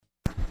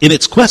In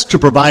its quest to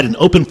provide an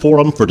open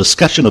forum for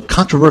discussion of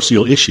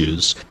controversial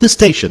issues, this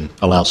station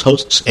allows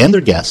hosts and their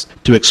guests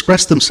to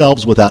express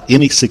themselves without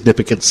any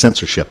significant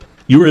censorship.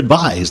 You are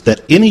advised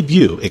that any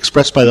view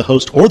expressed by the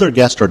host or their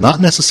guest are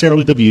not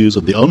necessarily the views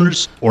of the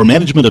owners or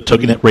management of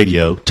TogiNet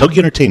Radio, Togi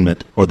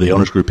Entertainment, or the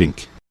Owners Group,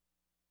 Inc.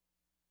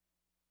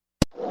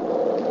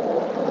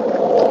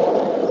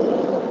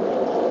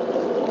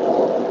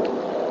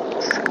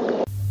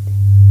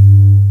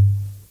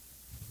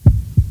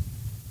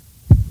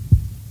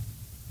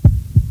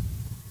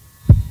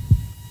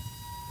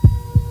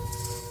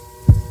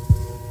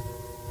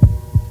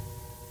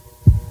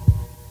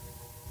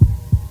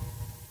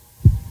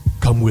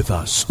 Come with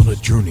us on a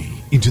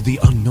journey into the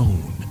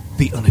unknown,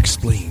 the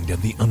unexplained,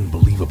 and the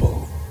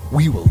unbelievable.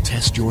 We will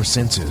test your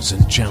senses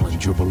and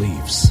challenge your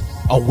beliefs.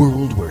 A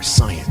world where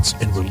science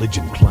and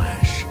religion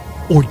clash.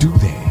 Or do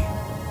they?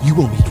 You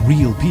will meet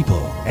real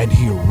people and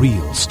hear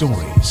real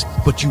stories,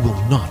 but you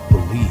will not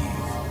believe.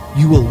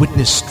 You will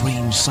witness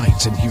strange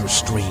sights and hear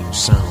strange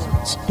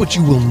sounds, but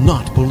you will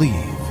not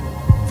believe.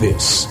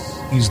 This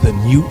is the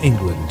New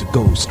England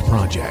Ghost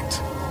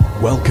Project.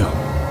 Welcome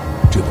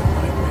to the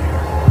nightmare.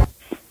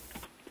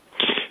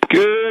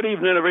 Good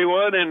evening,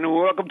 everyone, and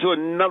welcome to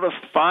another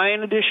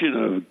fine edition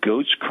of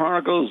Ghost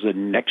Chronicles: The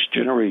Next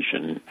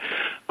Generation.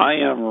 I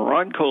am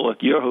Ron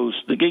Kolek, your host,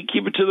 the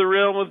gatekeeper to the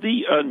realm of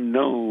the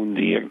unknown,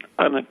 the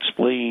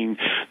unexplained,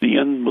 the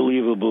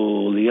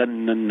unbelievable, the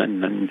and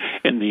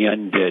the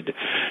undead.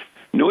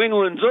 New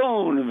England's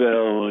own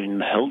Val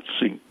in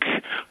Helsink,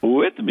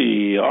 with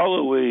me all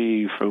the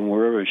way from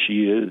wherever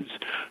she is,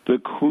 the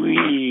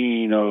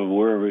queen of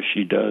wherever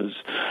she does,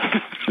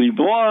 the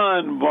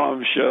blonde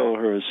bombshell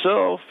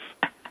herself,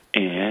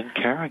 Ann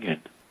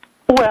Carrigan.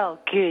 Well,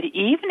 good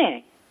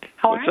evening.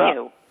 How What's are up?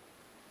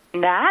 you?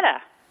 Nada.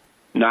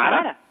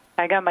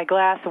 I got my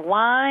glass of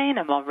wine.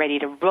 I'm all ready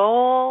to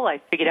roll. I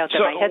figured out that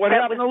my headset what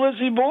happened was...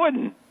 to Lizzie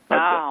Borden?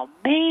 Oh,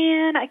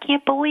 man, I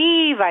can't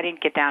believe I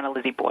didn't get down to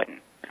Lizzie Borden.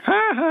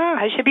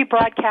 I should be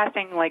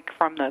broadcasting, like,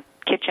 from the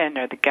kitchen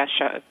or the gift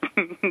shop,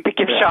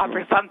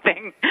 or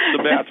something.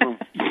 The bathroom.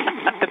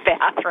 The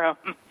bathroom.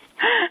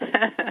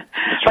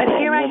 But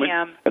here I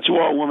am. That's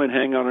where all women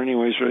hang out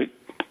anyways, right?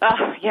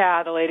 Oh,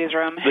 yeah, the ladies'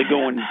 room. They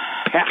go in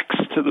packs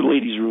to the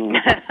ladies' room.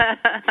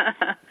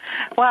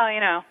 Well,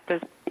 you know,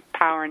 there's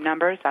power in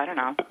numbers. I don't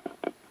know.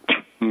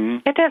 Mm-hmm.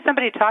 You have to have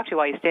somebody to talk to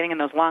while you're standing in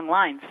those long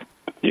lines.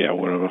 Yeah,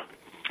 whatever.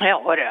 Yeah,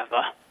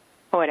 whatever.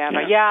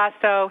 Yeah,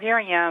 so here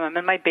I am. I'm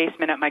in my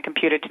basement at my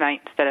computer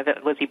tonight instead of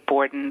at Lizzie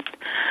Borden's.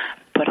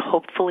 But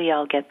hopefully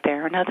I'll get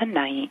there another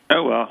night.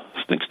 Oh, well,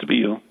 stinks to be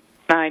you.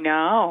 I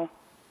know.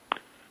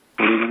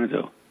 What are you going to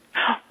do?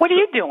 What are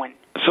you doing?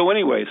 So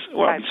anyways,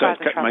 besides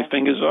cutting my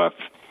fingers off,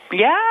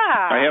 yeah,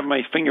 I have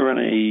my finger in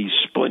a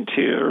splint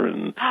here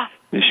and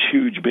this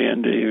huge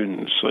Band-Aid,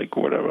 and it's like,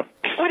 whatever.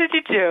 What did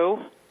you do?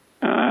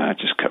 I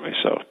just cut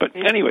myself. But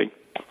anyway.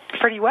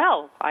 Pretty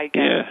well, I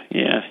guess.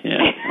 Yeah.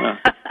 Well,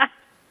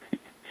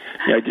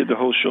 yeah, I did the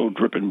whole show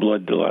dripping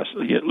blood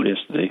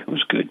yesterday. It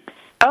was good.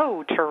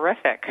 Oh,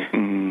 terrific.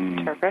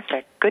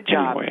 Terrific. Good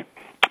job. Anyway.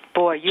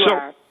 Boy, you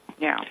are,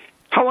 yeah.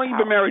 How long have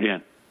you been married,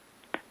 Ann?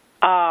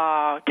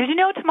 Did you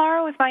know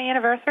tomorrow is my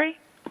anniversary?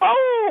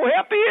 Oh,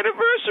 happy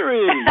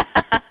anniversary!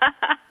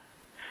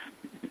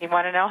 You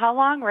want to know how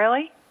long,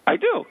 really? I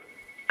do,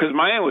 because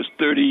mine was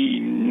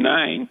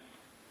 39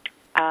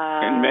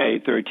 in May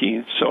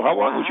 13th. So how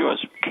long was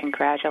yours?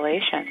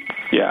 Congratulations.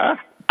 Yeah?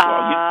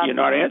 Well, you're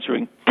not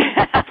answering.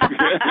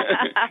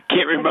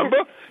 Can't remember?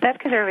 That's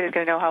because everybody's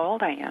going to know how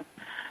old I am.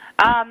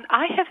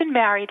 I have been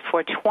married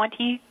for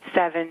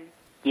 27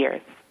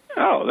 years.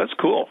 Oh, that's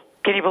cool.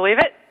 Can you believe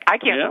it? I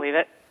can't believe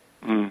it.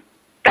 Mm.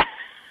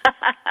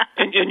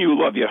 and you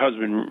love your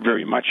husband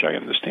very much, I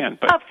understand.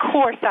 But of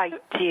course I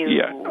do.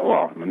 Yeah,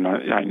 well,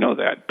 I know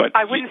that. But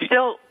I wouldn't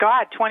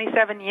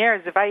 27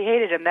 years. If I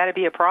hated him, that'd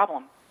be a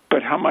problem.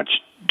 But how much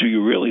do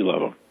you really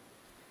love him?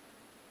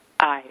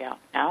 I don't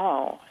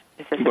know.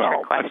 This is a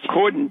trick question.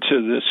 According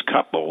to this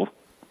couple,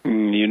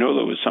 you know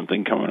there was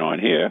something coming on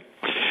here.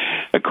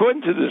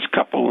 According to this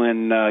couple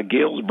in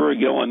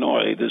Galesburg,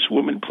 Illinois, this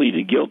woman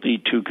pleaded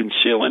guilty to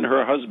concealing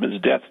her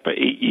husband's death for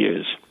 8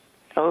 years.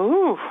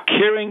 Oh.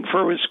 Caring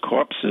for his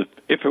corpse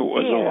if it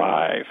was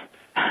alive.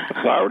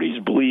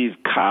 Authorities believe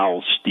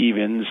Carl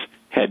Stevens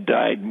had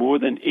died more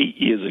than 8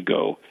 years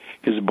ago,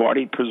 his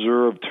body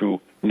preserved through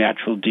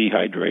natural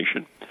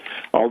dehydration.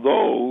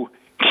 Although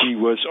he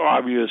was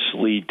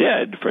obviously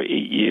dead for 8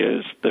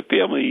 years, the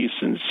family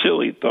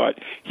sincerely thought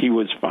he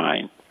was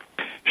fine.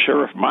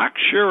 Sheriff Mark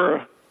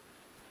Shearer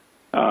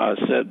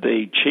said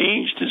they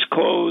changed his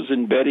clothes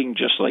and bedding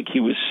just like he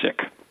was sick.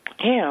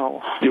 Ew.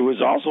 There was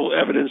also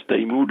evidence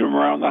they moved him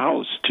around the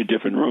house to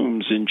different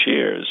rooms in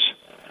chairs.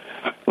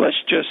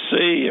 Let's just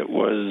say it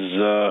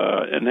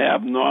was an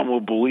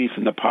abnormal belief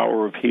in the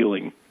power of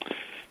healing.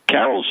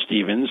 Carol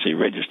Stevens, a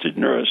registered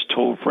nurse,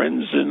 told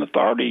friends and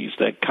authorities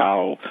that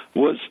Carl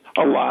was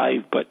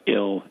alive but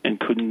ill and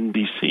couldn't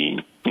be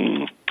seen. She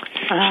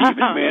even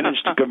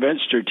managed to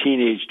convince her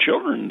teenage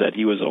children that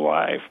he was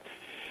alive.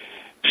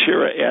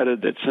 Shira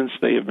added that since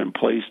they have been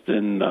placed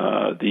in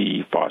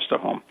the foster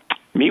home.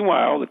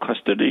 Meanwhile, the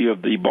custody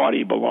of the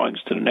body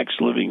belongs to the next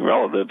living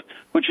relative,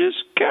 which is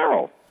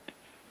Carol.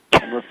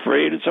 I'm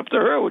afraid it's up to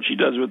her what she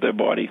does with their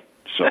body.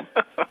 So,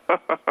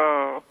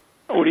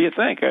 what do you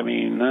think? I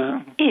mean...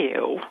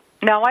 Ew.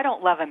 No, I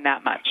don't love him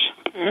that much.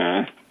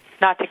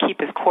 Not to keep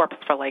his corpse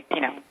for, 8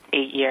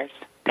 years.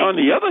 On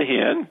the other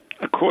hand,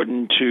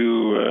 according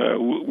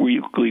to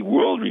Weekly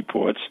World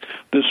reports,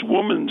 this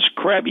woman's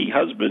crabby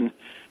husband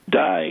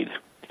died,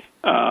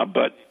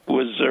 but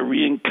was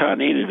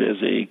reincarnated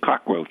as a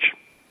cockroach.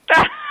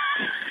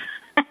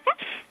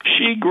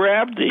 She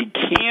grabbed a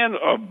can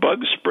of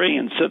bug spray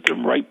and sent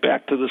them right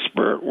back to the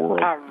spirit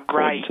world,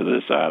 according to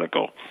this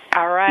article.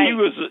 All right.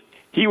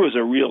 He was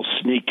a real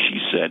sneak, she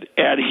said,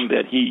 adding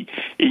that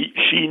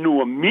she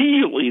knew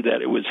immediately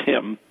that it was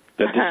him,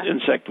 that this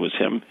insect was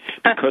him,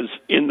 because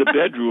in the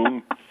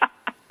bedroom,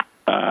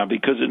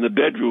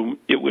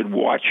 it would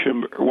watch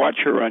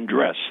her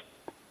undress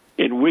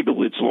and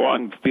wiggle its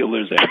long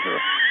feelers at her.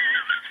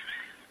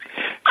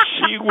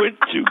 She went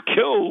to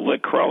kill the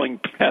crawling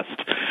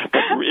pest,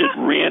 but it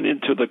ran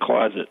into the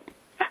closet.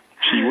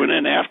 She went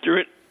in after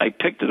it. I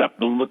picked it up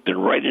and looked it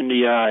right in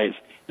the eyes,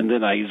 and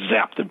then I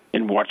zapped him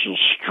and watched him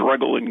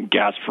struggle and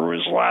gasp for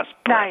his last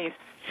breath.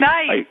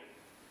 Nice.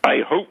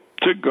 I hope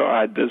to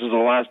God this is the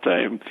last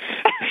time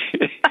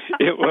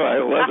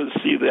I'll ever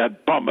see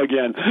that bum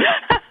again.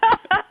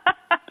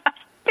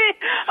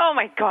 Oh,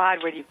 my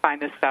God, where do you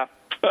find this stuff?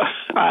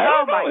 I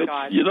don't know. My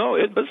God.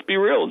 It must be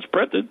real. It's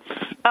printed.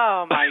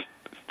 Oh, my.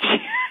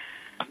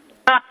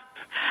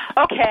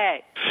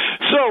 Okay.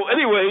 So,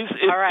 anyways,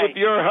 if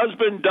your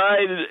husband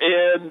died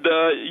and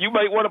you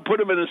might want to put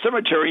him in a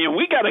cemetery, and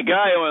we got a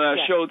guy on our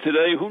show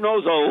today who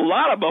knows a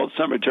lot about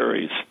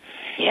cemeteries.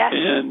 Yes.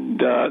 And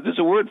there's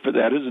a word for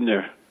that, isn't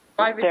there?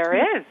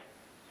 There is.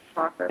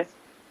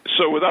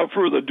 So, without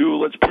further ado,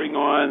 let's bring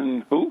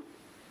on who?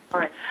 All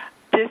right.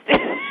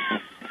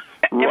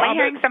 Am I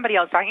hearing somebody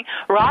else talking?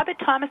 Robert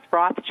Thomas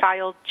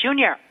Rothschild,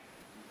 Jr.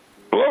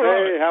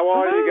 Hello, hey, how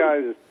are you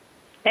guys?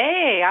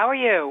 Hey, how are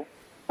you?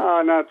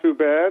 Not too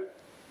bad.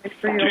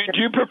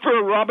 Do you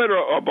prefer Robert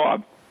or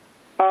Bob?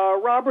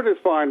 Robert is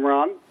fine,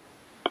 Ron.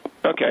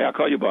 Okay, I'll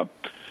call you Bob.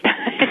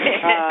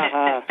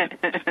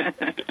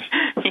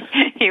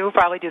 You will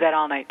probably do that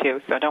all night,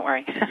 too, so don't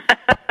worry.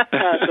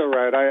 That's all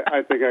right.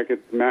 I think I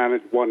could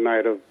manage one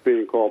night of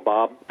being called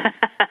Bob.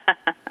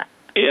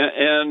 Yeah,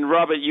 and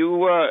Robert,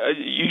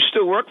 you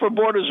still work for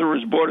Borders, or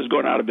is Borders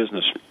going out of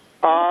business?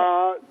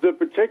 The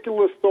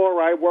particular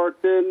store I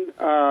worked in,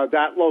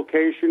 that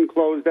location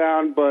closed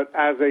down, but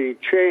as a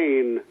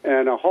chain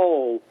and a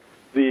whole,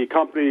 the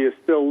company is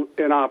still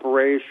in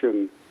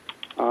operation.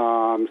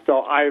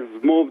 So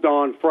I've moved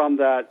on from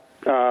that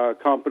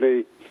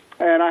company,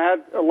 and I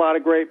had a lot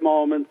of great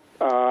moments.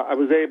 I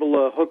was able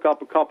to hook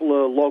up a couple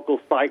of local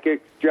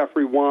psychics,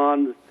 Jeffrey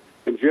Wands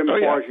and Jim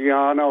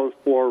Fargiano,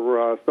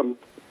 for some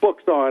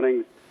book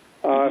signings.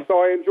 So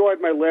I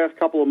enjoyed my last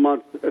couple of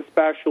months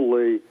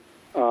especially,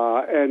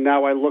 and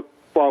now I look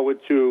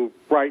forward to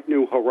bright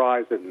new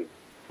horizons.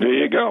 There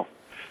you go.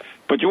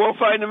 But you won't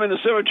find them in the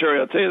cemetery,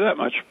 I'll tell you that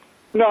much.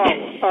 No,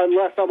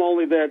 unless I'm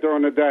only there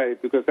during the day,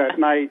 because at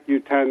night you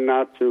tend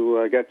not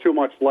to get too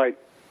much light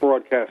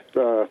broadcast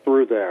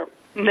through there.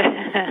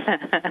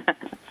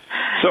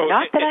 So,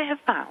 not that I have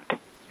found.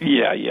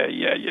 Yeah.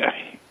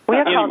 We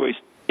have anyways,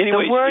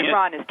 the word,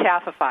 Ron, is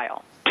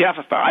taphophile.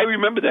 Taphophile. I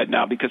remember that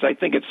now because I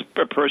think it's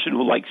a person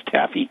who likes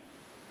taffy.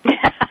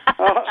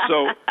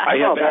 So I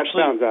have that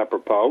sounds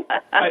apropos.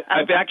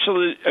 I've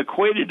actually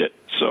equated it,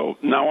 so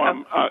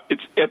now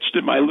it's etched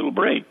in my little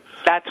brain.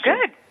 That's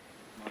good.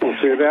 Well,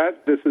 see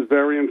that? This is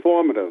very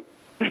informative.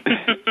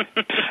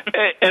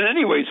 And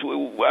anyways,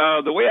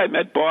 the way I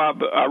met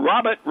Bob,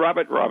 Robert,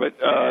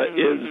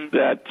 is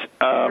that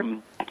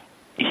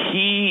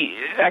he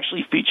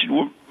actually featured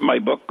my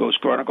book,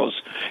 Ghost Chronicles,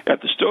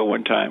 at the store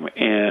one time,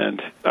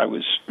 and I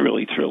was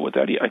really thrilled with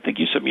that. I think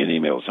you sent me an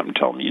email or something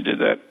telling me you did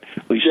that.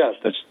 At least yes.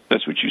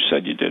 That's what you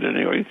said you did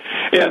anyway.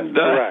 And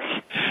correct.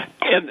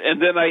 And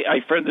then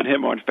I friended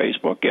him on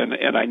Facebook,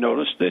 and I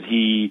noticed that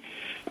he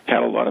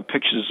had a lot of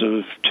pictures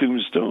of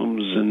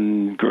tombstones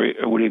and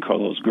what do you call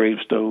those,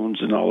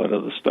 gravestones and all that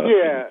other stuff.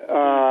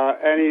 Yeah,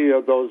 any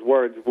of those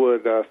words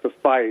would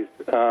suffice.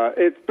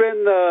 It's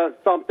been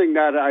something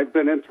that I've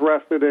been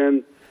interested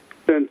in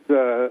since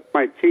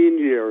my teen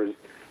years.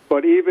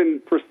 But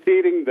even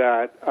preceding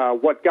that,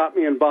 what got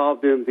me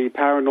involved in the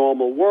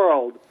paranormal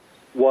world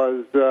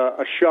was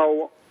a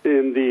show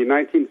in the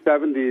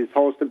 1970s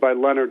hosted by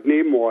Leonard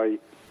Nimoy,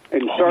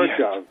 In Search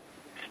of.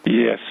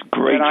 Yes,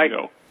 great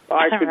show.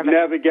 I could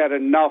never get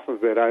enough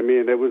of it. I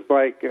mean, it was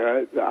like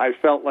I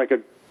felt like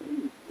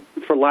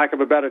for lack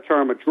of a better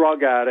term, a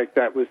drug addict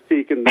that was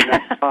seeking the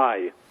next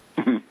high.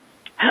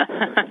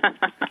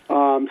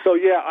 So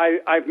yeah,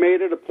 I've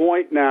made it a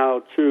point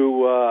now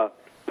to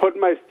put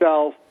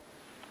myself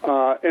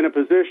in a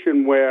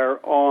position where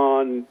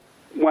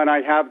when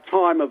I have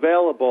time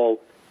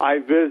available, I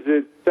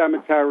visit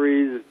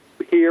cemeteries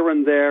here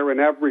and there and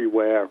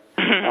everywhere.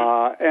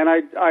 And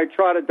I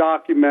try to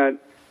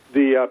document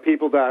the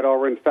people that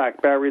are in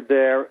fact buried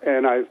there,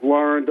 and I've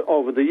learned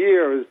over the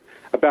years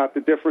about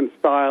the different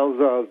styles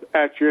of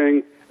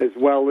etching as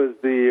well as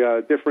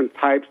the different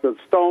types of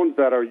stones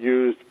that are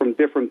used from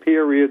different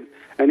periods,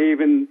 and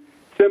even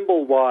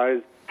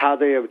symbol-wise how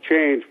they have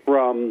changed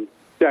from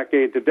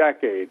decade to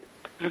decade.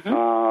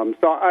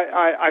 So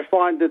I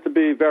find it to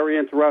be very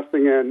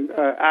interesting, and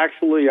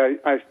actually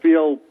I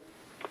feel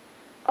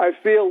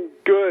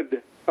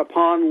good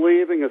upon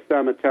leaving a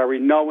cemetery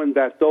knowing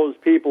that those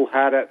people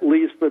had, at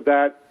least for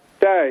that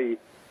day,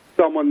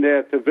 someone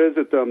there to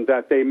visit them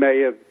that they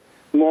may have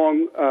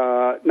long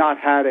not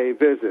had a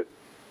visit.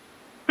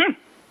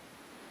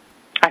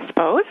 I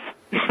suppose.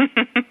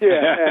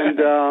 Yeah, and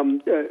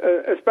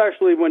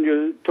especially when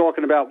you're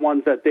talking about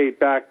ones that date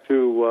back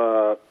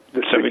to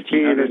the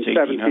 16 and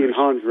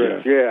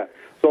 1700s. Yeah.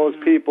 Those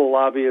people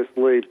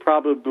obviously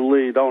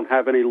probably don't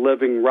have any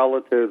living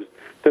relatives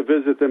to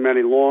visit them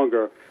any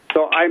longer.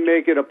 So I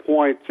make it a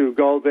point to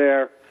go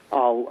there.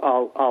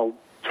 I'll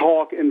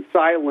talk in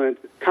silence,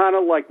 kind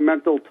of like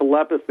mental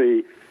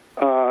telepathy,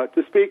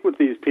 to speak with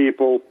these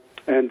people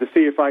and to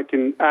see if I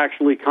can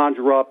actually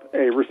conjure up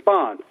a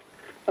response.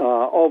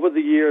 Over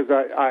the years,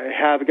 I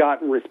have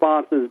gotten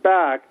responses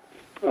back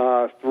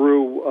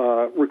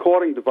through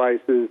recording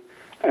devices,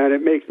 and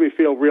it makes me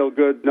feel real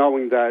good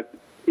knowing that,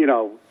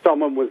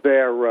 someone was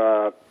there,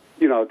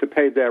 to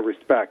pay their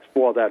respects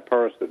for that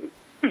person.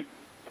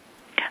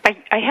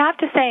 I have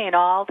to say, in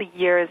all the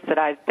years that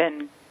I've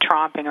been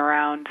tromping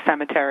around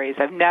cemeteries,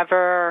 I've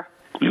never...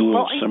 You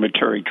little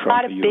cemetery tromper.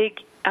 Not a big...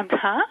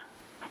 Huh?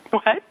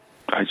 What?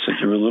 I said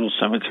you're a little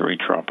cemetery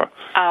tromper.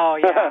 Oh,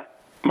 yeah.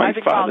 My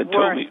father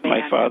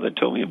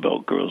told me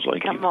about girls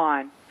like you. Come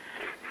on.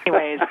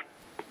 Anyways,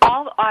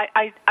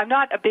 I'm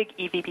not a big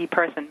EVP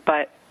person,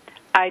 but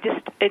I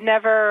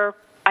never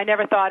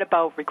thought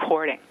about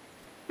recording.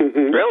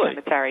 Really?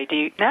 Cemetery. Do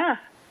you? Nah,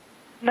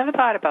 never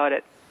thought about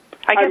it.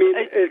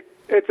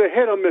 It's a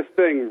hit or miss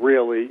thing,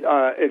 really.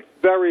 It's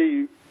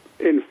very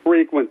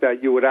infrequent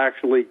that you would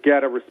actually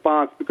get a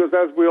response because,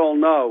 as we all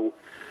know,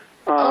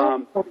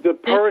 the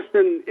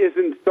person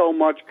isn't so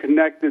much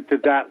connected to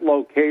that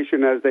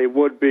location as they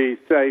would be,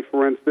 say,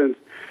 for instance,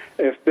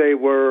 if they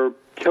were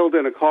killed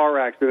in a car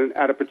accident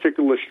at a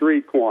particular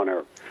street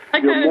corner.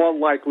 You're more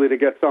likely to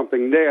get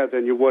something there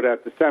than you would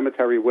at the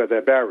cemetery where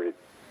they're buried.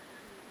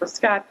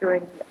 Scott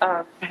doing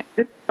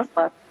this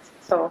left,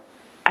 so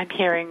I'm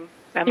hearing.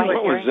 What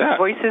was that?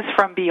 Voices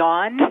from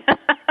beyond?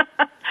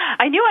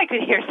 I knew I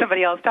could hear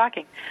somebody else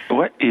talking.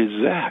 What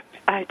is that?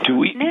 Do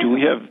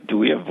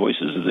we have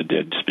voices of the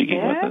dead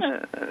speaking with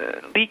us?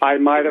 I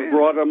might have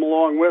brought them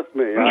along with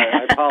me.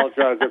 I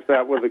apologize if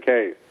that was the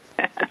case.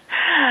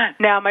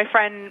 Now, my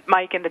friend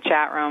Mike in the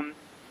chat room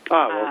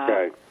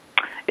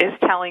is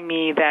telling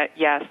me that,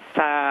 yes,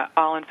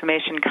 all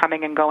information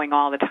coming and going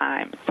all the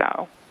time.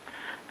 So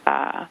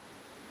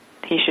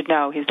he should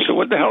know. So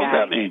what the hell does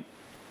that mean?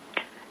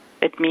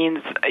 It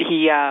means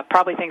he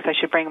probably thinks I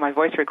should bring my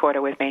voice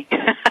recorder with me.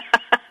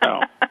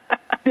 Oh.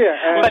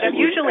 Yeah, but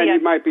you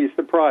might be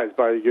surprised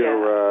by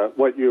your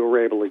what you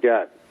were able to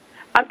get.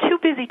 I'm too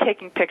busy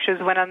taking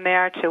pictures when I'm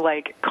there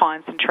to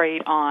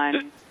concentrate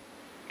on,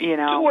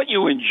 Do what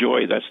you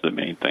enjoy. That's the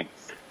main thing.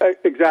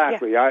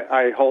 Exactly. Yeah.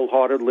 I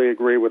wholeheartedly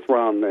agree with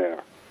Ron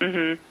there.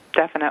 Mm-hmm.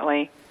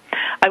 Definitely.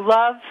 I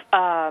love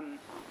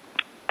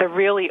the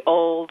really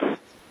old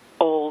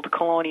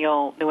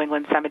colonial New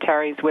England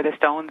cemeteries where the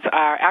stones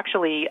are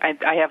actually.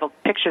 I have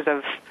pictures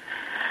of.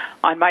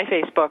 On my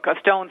Facebook, of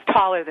stones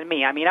taller than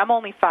me. I mean, I'm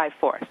only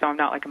 5'4", so I'm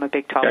not like I'm a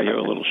big tall person. Yeah, you're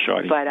a little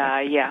shorty. But,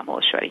 yeah, I'm a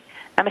little shorty.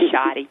 I'm a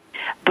shoddy.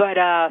 But,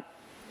 I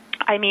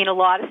mean, a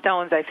lot of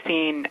stones I've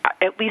seen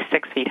at least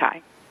 6 feet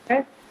high.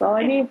 Okay, that's all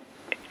I need.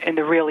 In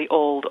the really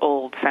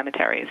old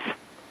cemeteries.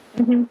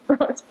 Mm-hmm.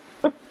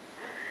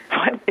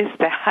 What is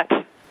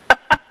that?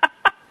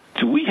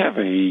 Do we have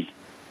a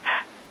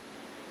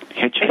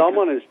hitchhiker?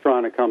 Someone is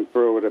trying to come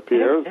through, it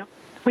appears. Yeah.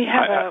 We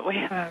have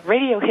a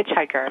radio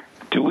hitchhiker.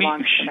 Should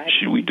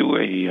we do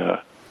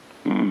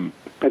an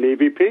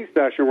EVP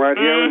session right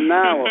here and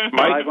now?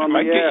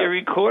 Might get your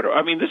recorder.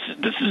 I mean, this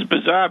is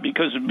bizarre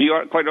because,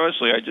 quite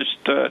honestly, I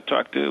just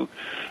talked to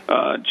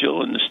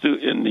Jill in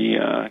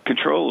the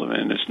control room,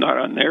 and it's not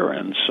on their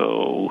end.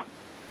 So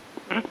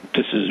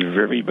this is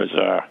very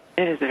bizarre.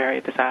 It is very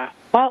bizarre.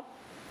 Well,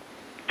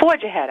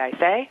 forge ahead, I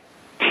say.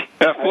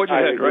 Yeah, forge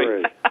ahead,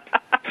 right?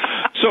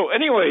 So,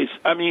 anyways,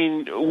 I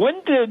mean,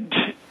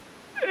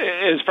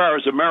 as far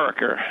as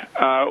America,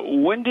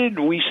 when did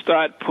we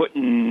start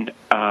putting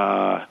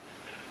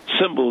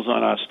symbols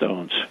on our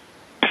stones?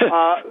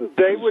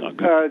 They would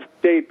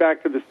date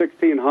back to the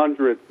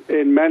 1600s.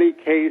 In many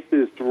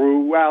cases,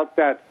 throughout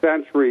that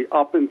century,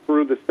 up and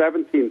through the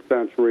 17th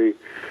century,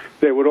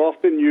 they would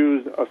often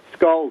use a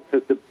skull to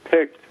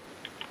depict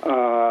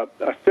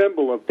a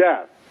symbol of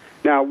death.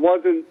 Now,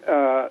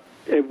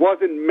 it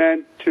wasn't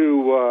meant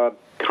to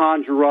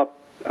conjure up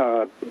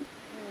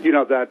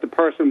that the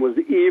person was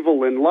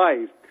evil in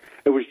life.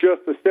 It was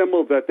just a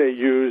symbol that they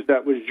used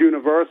that was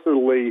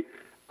universally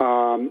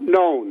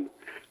known.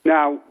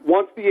 Now,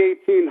 once the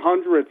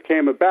 1800s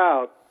came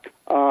about,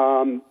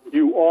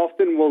 you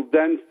often will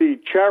then see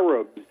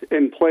cherubs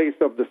in place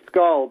of the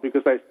skull,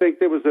 because I think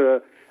there was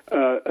a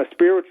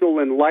spiritual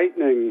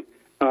enlightening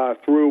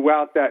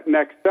throughout that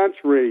next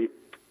century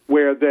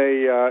where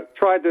they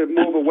tried to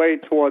move away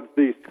towards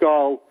the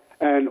skull,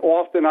 and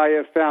often I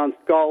have found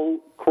skull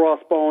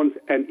crossbones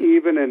and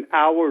even an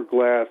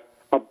hourglass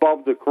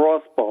above the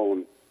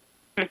crossbone.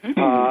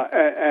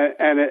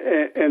 And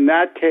in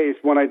that case,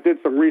 when I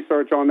did some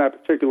research on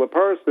that particular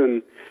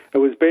person, it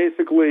was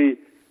basically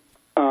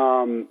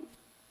the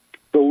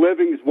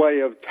living's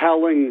way of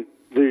telling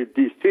the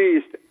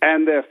deceased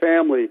and their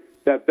family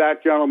that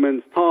that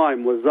gentleman's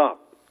time was up,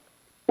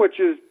 which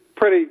is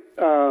pretty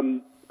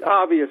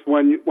obvious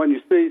when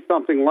you see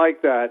something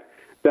like that,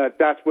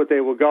 that's what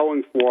they were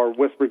going for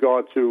with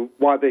regard to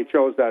why they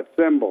chose that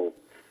symbol.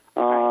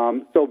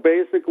 So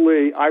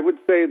basically, I would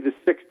say the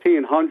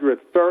 1600s,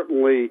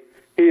 certainly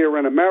here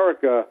in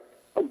America,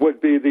 would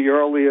be the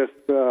earliest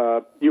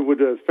you would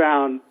have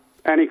found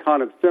any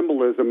kind of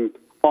symbolism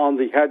on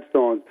the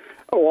headstones.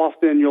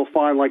 Often you'll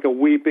find like a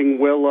weeping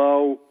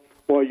willow,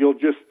 or you'll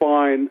just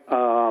find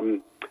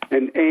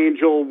an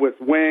angel with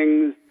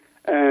wings.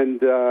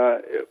 And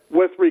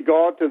with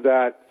regard to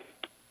that,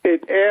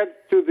 it adds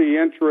to the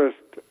interest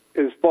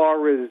as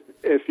far as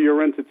if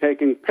you're into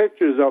taking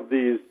pictures of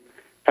these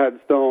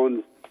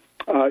headstones.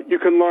 You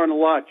can learn a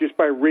lot just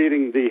by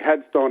reading the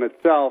headstone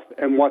itself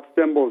and what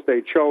symbols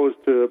they chose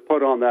to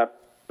put on that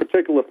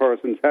particular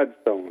person's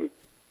headstone.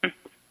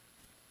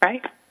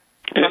 Right.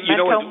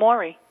 Memento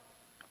mori.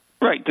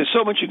 Right. There's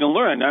so much you can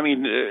learn. I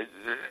mean,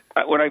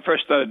 when I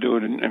first started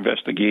doing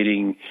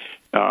investigating,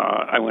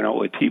 I went out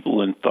with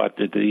people and thought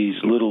that these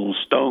little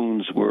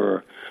stones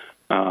were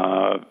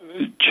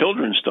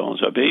children's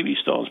stones or baby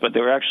stones, but they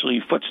were actually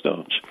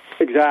footstones.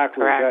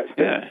 Exactly.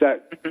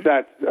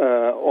 That's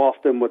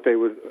often what they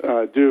would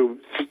do.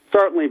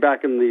 Certainly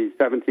back in the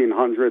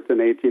 1700s and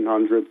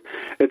 1800s,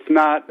 it's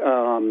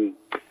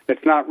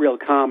not real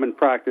common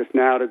practice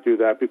now to do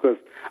that, because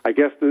I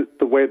guess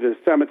the way the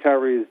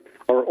cemeteries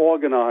are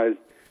organized,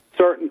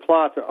 certain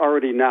plots are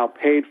already now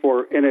paid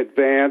for in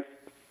advance.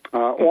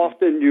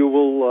 Often you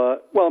will,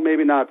 well,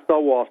 maybe not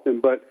so often,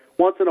 but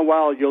once in a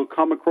while you'll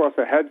come across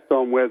a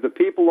headstone where the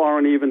people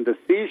aren't even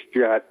deceased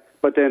yet,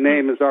 but their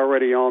name is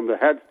already on the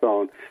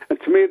headstone. And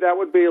to me, that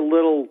would be a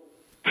little,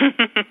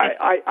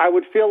 I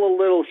would feel a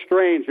little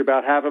strange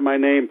about having my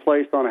name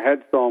placed on a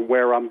headstone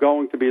where I'm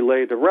going to be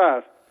laid to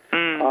rest.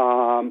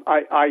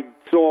 I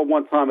saw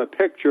one time a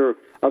picture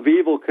of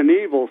Evel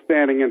Knievel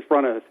standing in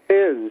front of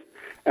his,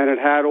 and it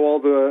had all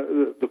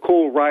the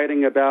cool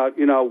writing about,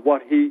 you know,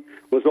 what he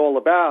was all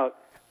about,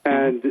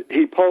 and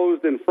he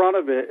posed in front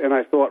of it, and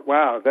I thought,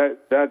 wow,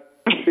 that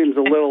seems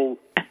a little,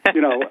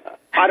 you know,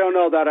 I don't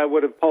know that I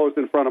would have posed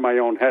in front of my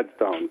own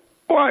headstone.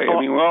 Why? I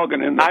mean, we're all going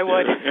to end up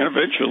there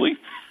eventually.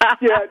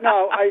 Yeah,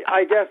 no,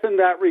 I guess in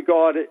that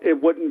regard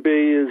it wouldn't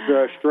be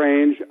as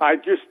strange. I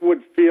just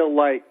would feel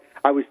like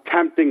I was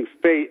tempting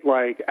fate,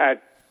 like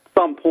at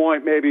some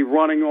point maybe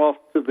running off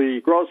to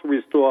the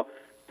grocery store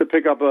to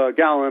pick up a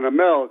gallon of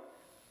milk.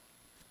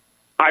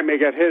 I may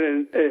get hit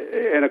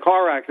in a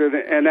car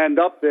accident and end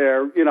up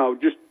there, you know,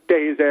 just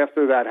days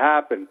after that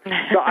happened.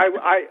 So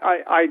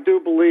I do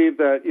believe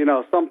that, you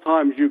know,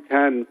 sometimes you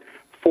can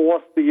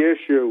force the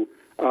issue,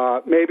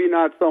 maybe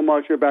not so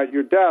much about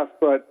your death,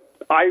 but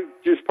I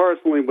just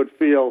personally would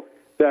feel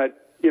that,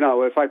 you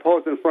know, if I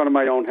pose in front of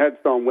my own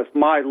headstone, with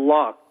my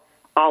luck,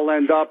 I'll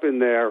end up in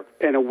there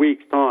in a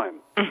week's time.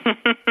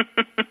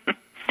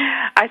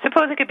 I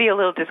suppose it could be a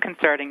little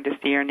disconcerting to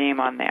see your name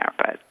on there,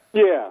 but...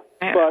 Yeah,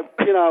 but,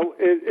 you know,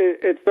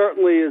 it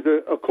certainly is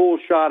a cool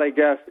shot, I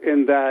guess,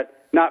 in that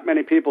not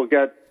many people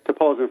get to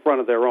pose in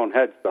front of their own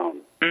headstone.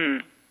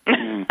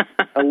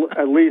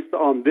 At least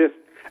on this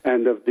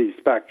end of the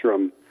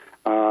spectrum.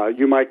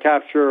 You might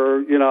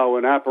capture, you know,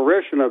 an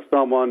apparition of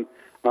someone,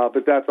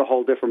 but that's a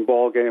whole different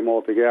ballgame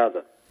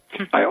altogether.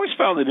 I always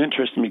found it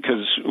interesting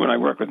because when I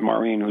work with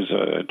Maureen, who's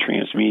a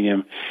trance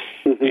medium,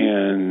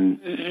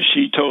 and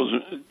she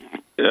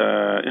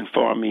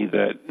informed me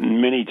that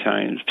many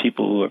times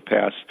people who have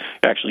passed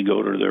actually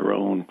go to their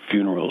own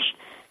funerals.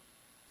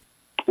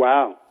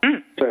 Wow.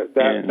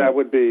 That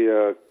would be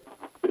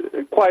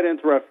quite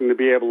interesting to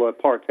be able to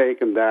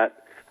partake in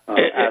that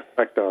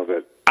aspect of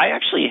it. I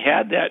actually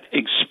had that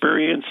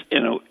experience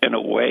in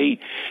a way,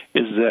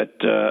 is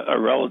that a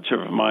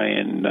relative of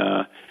mine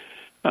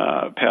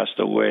passed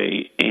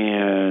away,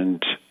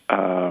 and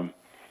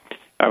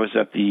I was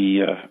at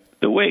the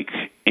wake,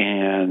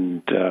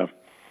 and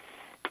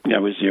I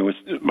was there with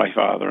my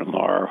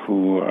father-in-law,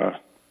 who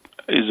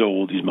is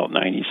old. He's about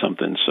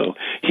 90-something, so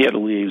he had to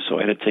leave, so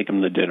I had to take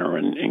him to dinner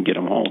and get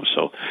him home.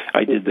 So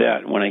I did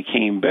that. When I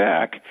came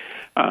back,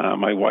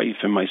 my wife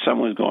and my son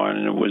was gone,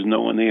 and there was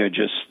no one there,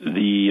 just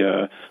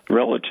the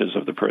relatives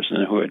of the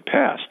person who had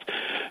passed.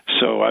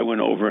 So I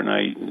went over and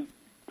I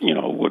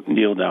would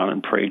kneel down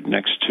and prayed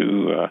next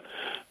to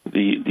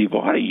the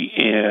body,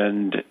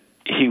 and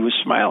he was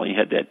smiling. He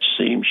had that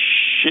same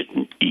shit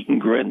and eat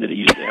and grin that he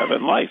used to have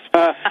in life.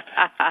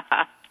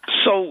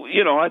 So,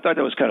 I thought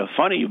that was kind of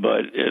funny,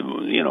 but,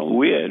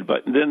 weird.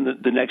 But then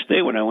the next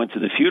day when I went to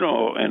the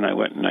funeral and I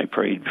went and I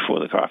prayed before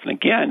the coffin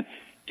again,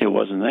 it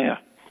wasn't there.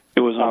 It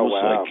was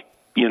almost like,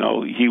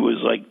 he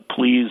was like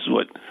pleased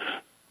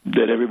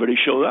that everybody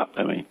showed up.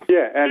 I mean.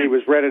 Yeah, and he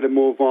was ready to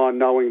move on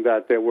knowing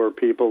that there were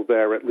people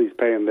there at least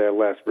paying their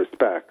last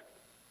respect.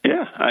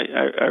 Yeah,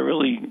 I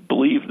really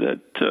believe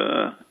that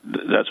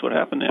that's what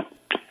happened there.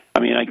 I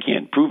mean, I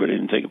can't prove it. I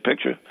didn't take a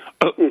picture.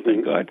 Oh,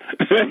 thank God.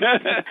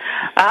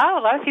 A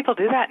lot of people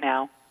do that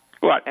now.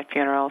 What? At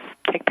funerals.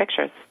 Take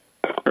pictures.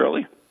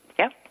 Really?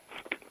 Yep.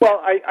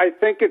 Well, I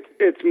think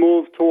it's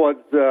moved towards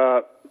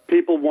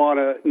people want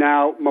to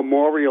now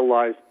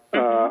memorialize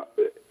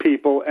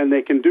people, and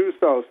they can do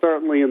so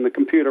certainly in the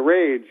computer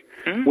age,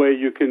 where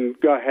you can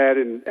go ahead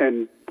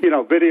and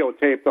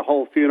videotape the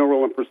whole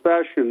funeral and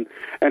procession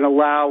and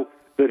allow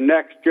the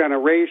next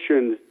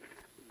generations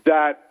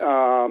that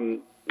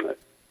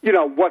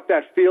what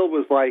that feel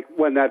was like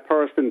when that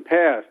person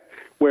passed.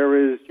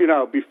 Whereas,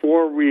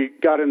 before we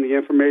got in the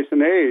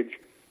information age,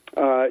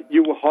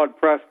 you were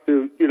hard-pressed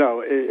to,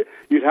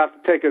 you'd have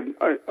to take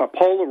a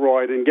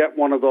Polaroid and get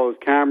one of those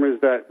cameras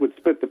that would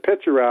spit the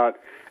picture out,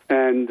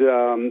 and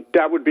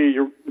that would be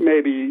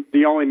maybe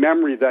the only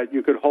memory that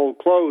you could hold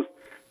close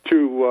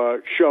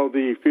to show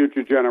the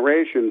future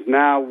generations.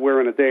 Now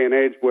we're in a day and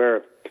age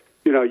where,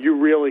 you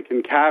really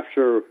can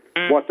capture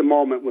what the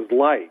moment was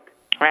like.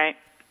 Right.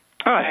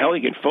 Oh, hell,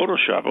 you can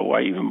Photoshop it.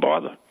 Why even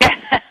bother?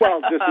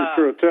 Well, this is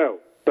true, too.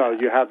 So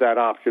you have that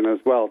option as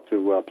well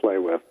to play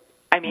with.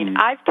 I mean,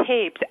 I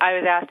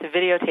was asked to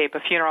videotape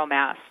a funeral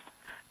mass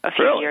a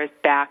few Really? years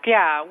back.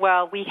 Yeah,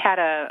 well, we had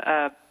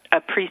a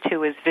priest who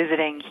was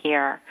visiting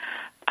here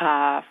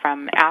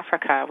from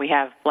Africa. We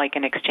have like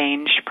an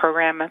exchange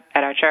program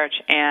at our church,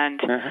 and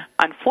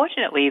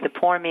unfortunately, the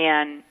poor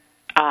man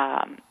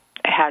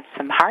had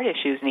some heart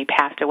issues, and he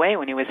passed away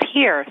when he was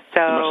here.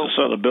 So You must have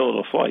saw the bill of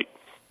the flight.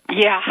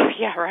 Yeah,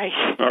 right.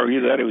 Or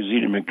either that or he was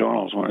eating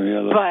McDonald's, one or the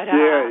other. But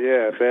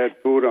Yeah, bad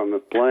food on the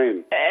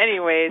plane.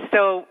 Anyway,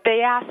 so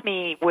they asked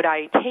me, would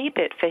I tape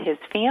it for his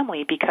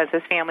family, because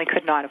his family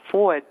could not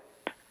afford,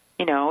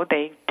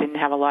 they didn't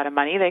have a lot of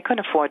money. They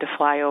couldn't afford to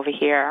fly over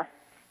here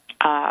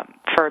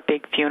for a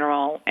big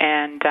funeral.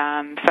 And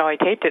so I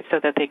taped it so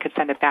that they could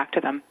send it back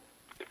to them.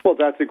 Well,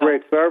 that's a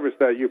great service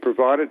that you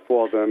provided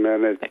for them,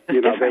 and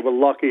they were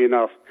lucky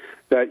enough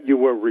that you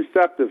were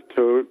receptive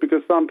to it,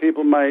 because some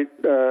people might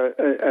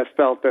have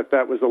felt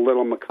that was a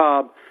little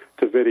macabre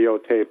to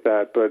videotape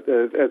that. But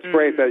it's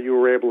great that you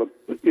were able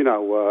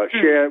to,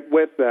 share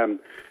with them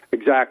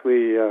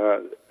exactly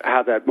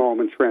how that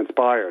moment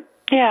transpired.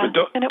 Yeah.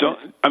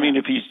 But I mean,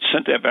 if he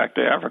sent that back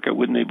to Africa,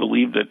 wouldn't they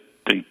believe that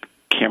the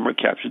camera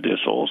captured their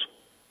souls?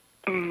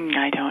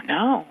 I don't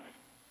know.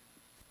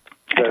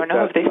 I don't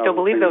know if they still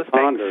believe those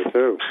things.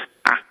 Too.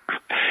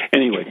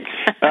 Anyway,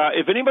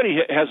 if anybody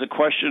has a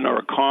question or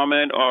a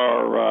comment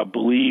or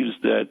believes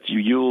that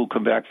you will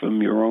come back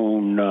from your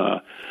own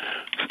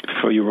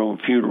for your own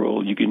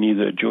funeral, you can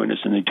either join us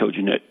in the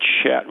TogiNet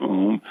chat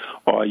room,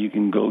 or you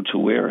can go to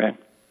where at?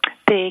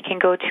 They can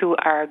go to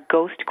our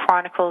Ghost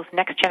Chronicles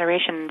Next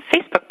Generation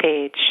Facebook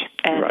page,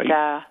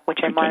 and which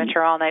I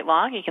monitor all night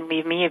long. You can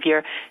leave me if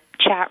you're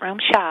chat room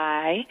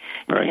shy.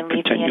 You can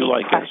leave me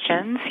any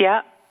questions.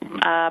 Yeah.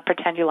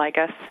 Pretend you like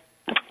us.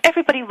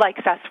 Everybody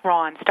likes us,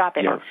 Ron. Stop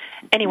it. Yeah.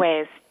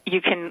 Anyways,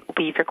 you can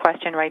leave your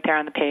question right there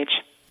on the page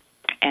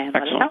and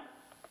let us know.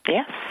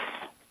 Yes.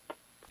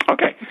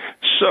 Okay.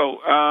 So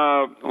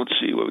let's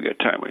see what we got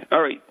time with.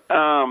 All right.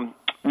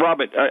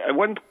 Robert,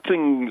 one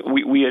thing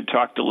we had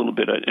talked a little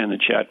bit in the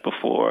chat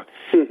before,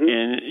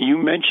 and you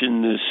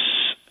mentioned this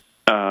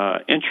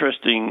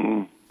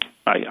interesting,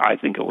 I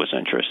think it was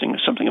interesting,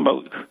 something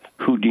about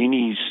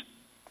Houdini's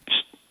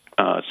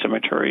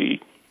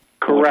cemetery.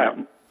 Correct.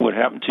 What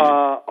happened to you?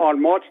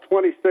 On March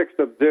 26th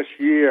of this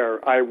year,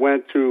 I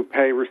went to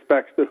pay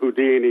respects to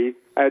Houdini.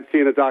 I had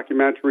seen a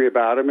documentary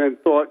about him and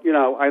thought,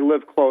 I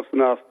live close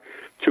enough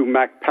to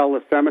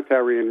Macpella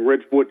Cemetery in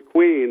Ridgewood,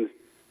 Queens,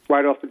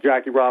 right off the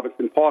Jackie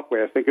Robinson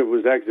Parkway. I think it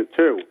was Exit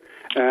 2.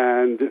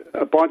 And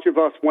a bunch of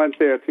us went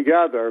there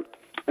together,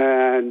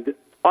 and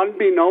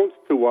unbeknownst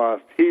to us,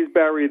 he's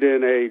buried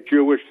in a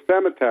Jewish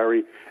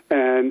cemetery,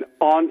 and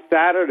on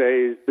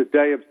Saturdays, the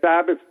day of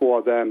Sabbath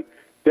for them,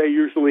 they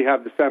usually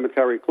have the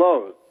cemetery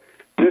closed.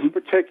 This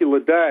particular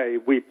day,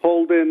 we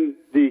pulled in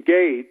the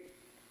gate,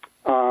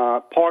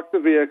 parked the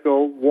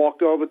vehicle,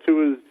 walked over to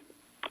his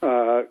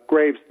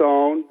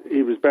gravestone.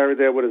 He was buried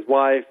there with his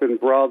wife and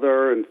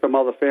brother and some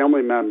other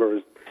family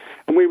members.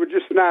 And we were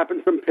just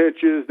snapping some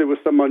pictures. There were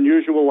some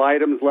unusual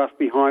items left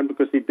behind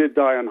because he did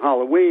die on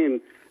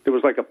Halloween. There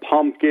was like a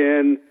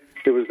pumpkin.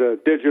 There was a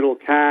digital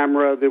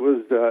camera. There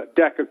was a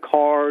deck of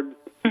cards.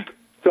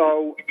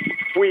 So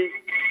we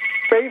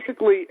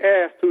basically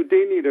asked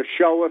Houdini to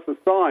show us a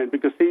sign,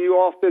 because he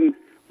often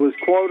was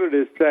quoted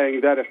as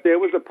saying that if there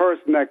was a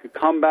person that could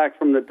come back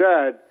from the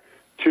dead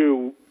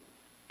to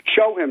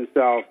show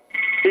himself,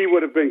 he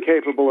would have been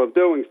capable of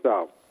doing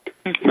so.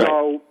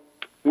 So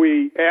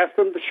We asked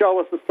them to show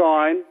us a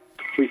sign.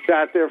 We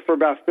sat there for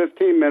about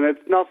 15 minutes.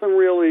 Nothing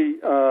really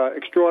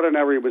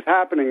extraordinary was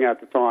happening at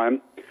the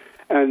time.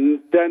 And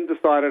then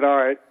decided, all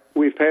right,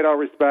 we've paid our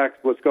respects.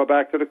 Let's go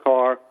back to the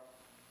car,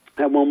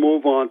 and we'll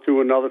move on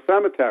to another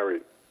cemetery.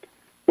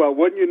 Well,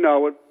 wouldn't you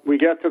know it, we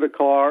get to the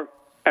car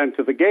and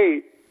to the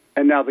gate,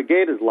 and now the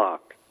gate is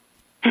locked.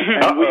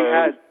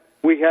 And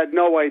we had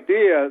no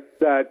idea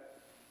that,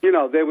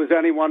 there was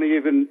anyone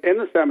even in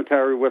the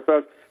cemetery with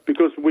us,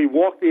 because we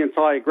walked the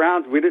entire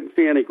grounds. We didn't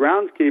see any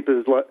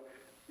groundskeepers,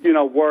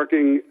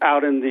 working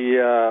out in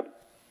the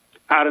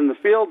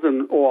fields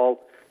and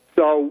all.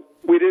 So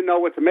we didn't know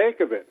what to make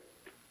of it.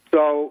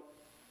 So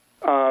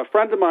a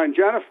friend of mine,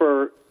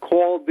 Jennifer,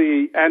 called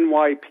the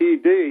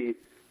NYPD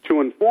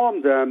to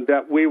inform them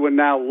that we were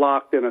now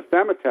locked in a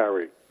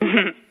cemetery.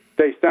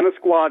 They sent a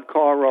squad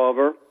car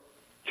over.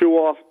 2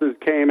 officers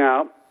came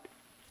out,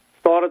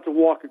 started to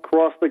walk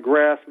across the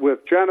grass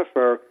with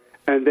Jennifer,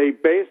 and they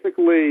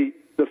basically,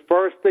 the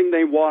first thing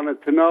they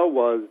wanted to know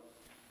was,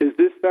 is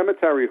this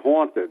cemetery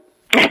haunted?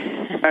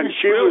 And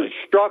she was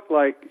struck,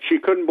 she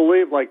couldn't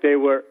believe, they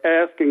were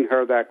asking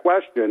her that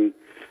question.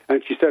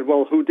 And she said,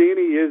 well,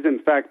 Houdini is, in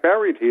fact,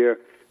 buried here.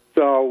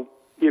 So,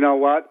 you know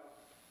what?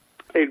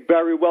 It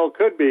very well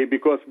could be,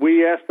 because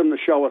we asked them to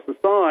show us a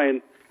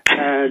sign,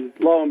 and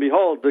lo and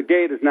behold, the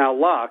gate is now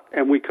locked,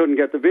 and we couldn't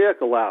get the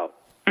vehicle out.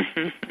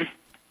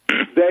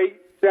 They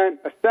sent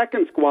a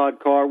second squad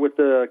car with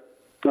the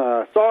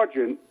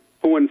sergeant,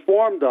 who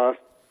informed us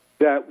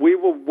that we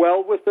were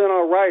well within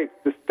our rights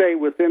to stay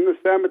within the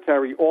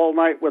cemetery all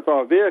night with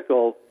our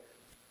vehicle,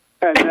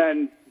 and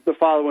then the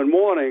following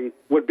morning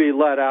would be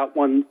let out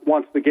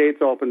once the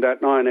gates opened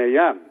at 9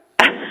 a.m.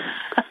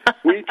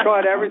 We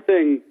tried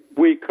everything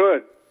we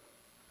could,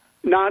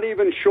 not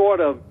even short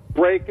of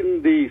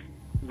breaking the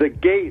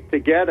gate to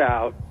get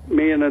out,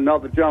 me and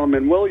another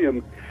gentleman,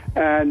 William,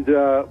 and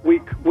we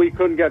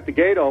couldn't get the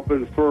gate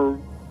open for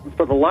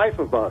the life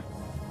of us.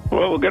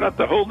 Well, we're going to have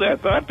to hold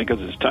that thought,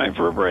 because it's time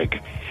for a break.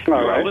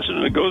 All right.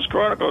 Listen to Ghost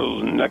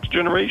Chronicles Next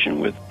Generation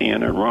with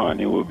Ann and Ron,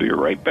 and we'll be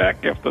right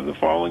back after the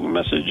following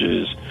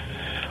messages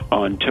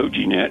on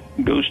TogiNet,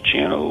 Ghost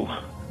Channel,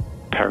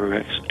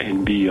 Pararex,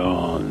 and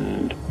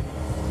beyond.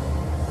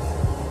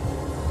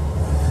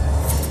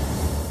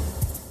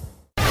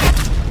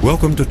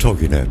 Welcome to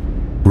TogiNet,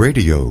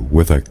 radio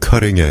with a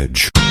cutting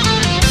edge.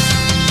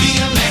 The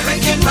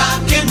American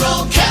Rock and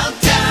Roll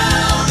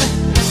Countdown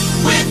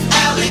with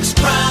Alex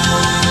Price.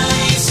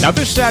 Now,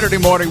 this Saturday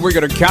morning, we're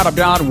going to count them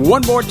down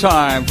one more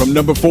time from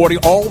number 40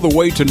 all the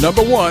way to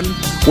number 1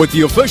 with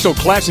the official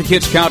Classic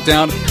Hits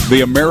Countdown, the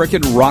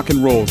American Rock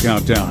and Roll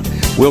Countdown.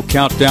 We'll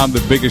count down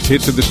the biggest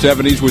hits of the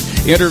 70s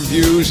with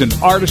interviews and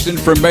artist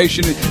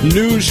information,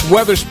 news,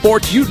 weather,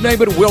 sports, you name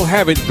it, we'll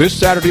have it this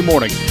Saturday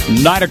morning,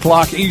 9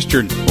 o'clock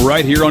Eastern,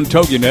 right here on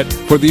TogiNet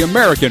for the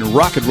American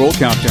Rock and Roll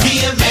Countdown.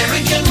 The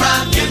American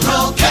Rock and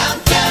Roll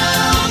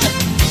Countdown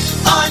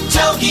on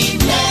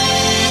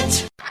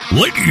TogiNet.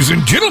 Ladies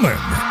and gentlemen,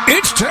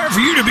 it's time for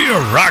you to be a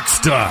rock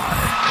star.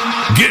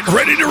 Get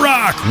ready to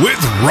rock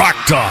with Rock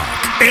Talk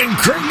and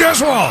Craig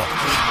Deswald,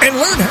 and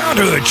learn how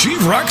to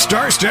achieve rock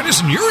star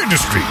status in your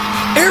industry.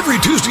 Every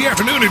Tuesday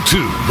afternoon at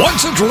 2,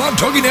 1 Central on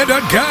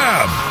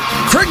TogiNet.com.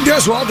 Craig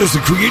Deswald is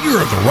the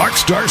creator of the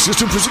Rockstar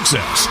System for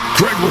Success.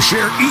 Craig will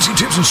share easy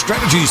tips and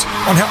strategies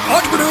on how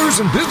entrepreneurs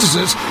and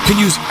businesses can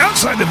use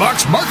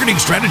outside-the-box marketing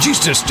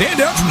strategies to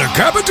stand out from the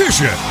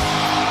competition.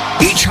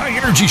 Each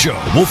high-energy show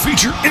will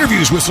feature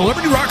interviews with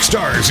celebrity rock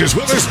stars as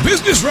well as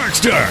business rock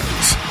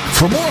stars.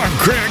 For more on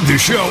Craig, the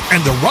show,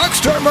 and the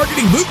Rockstar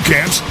Marketing Boot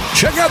Camps,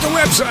 check out the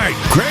website,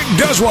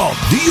 CraigDeswalt,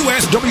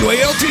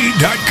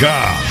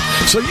 DUSWALT.com,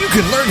 so you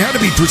can learn how to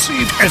be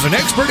perceived as an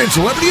expert and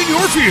celebrity in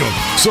your field,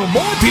 so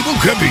more people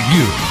come to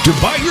you to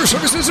buy your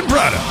services and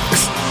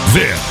products.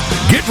 Then,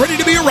 get ready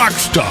to be a rock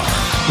star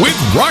with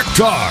Rock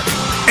Talk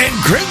and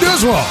Craig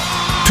Deswalt.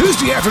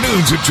 Tuesday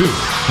afternoons at 2,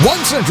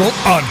 1 Central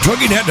on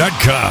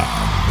TogiNet.com.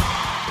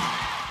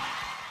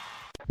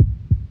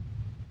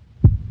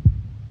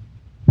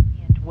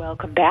 And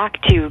welcome back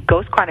to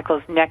Ghost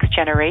Chronicles Next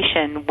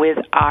Generation with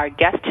our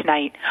guest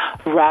tonight,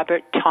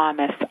 Robert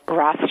Thomas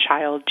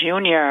Rothschild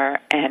Jr.,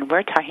 and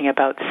we're talking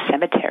about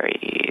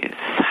cemeteries.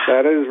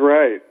 That is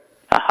right.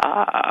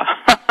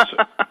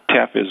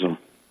 Taffism.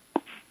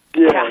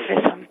 Yeah.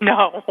 Taffism,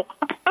 no.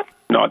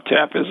 Not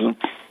Taffism.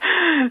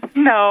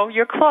 No,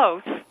 you're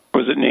close.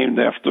 Was it named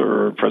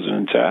after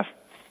President Taft?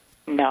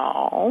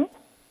 No.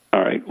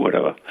 All right,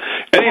 whatever.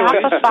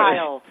 Anyway,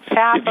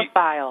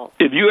 Taphophile.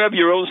 If you have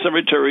your own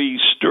cemetery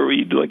story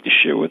you'd like to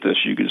share with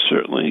us, you can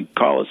certainly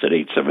call us at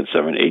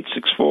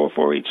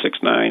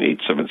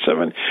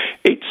 877-864-4869,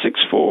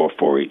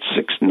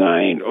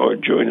 877-864-4869, or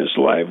join us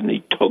live in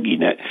the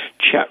TogiNet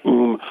chat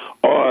room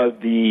or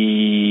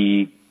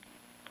the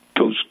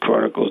Ghost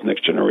Chronicles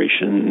Next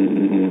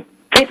Generation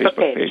Facebook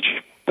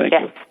page. Thank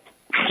you.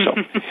 So,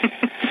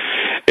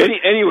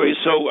 anyway,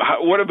 so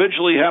what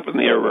eventually happened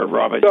there,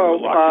 Robert? So, you were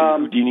locked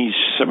in Houdini's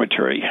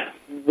cemetery.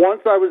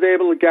 Once I was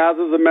able to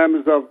gather the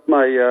members of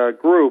my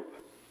group,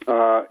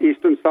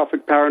 Eastern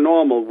Suffolk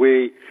Paranormal,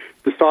 we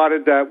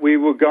decided that we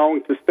were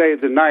going to stay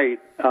the night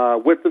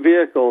with the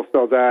vehicle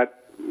so that,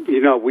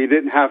 we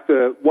didn't have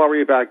to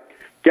worry about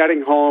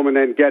getting home and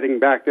then getting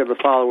back there the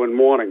following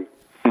morning.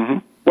 Mm-hmm.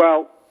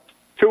 Well,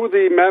 two of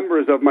the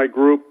members of my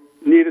group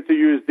needed to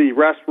use the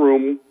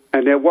restroom,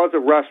 and there was a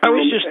restroom. I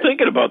was just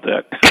thinking about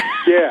that.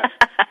 Yeah.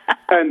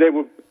 And they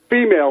were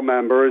female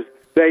members.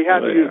 They had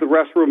to use the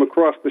restroom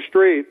across the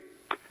street.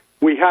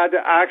 We had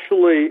to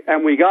actually,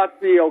 and we got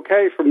the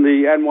okay from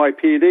the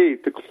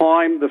NYPD to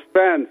climb the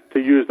fence to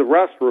use the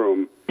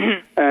restroom.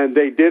 And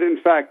they did, in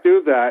fact,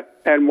 do that.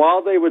 And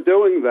while they were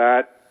doing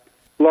that,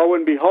 lo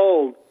and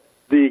behold,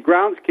 the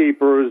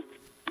groundskeepers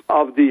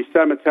of the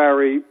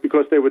cemetery,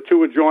 because there were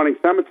two adjoining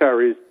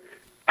cemeteries,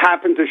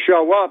 happened to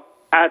show up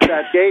at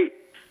that gate.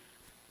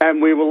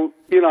 And we will,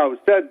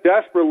 said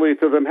desperately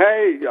to them,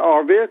 hey,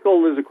 our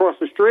vehicle is across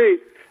the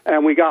street,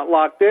 and we got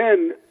locked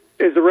in.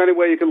 Is there any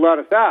way you can let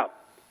us out?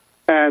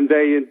 And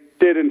they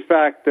did, in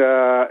fact,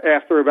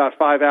 after about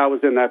 5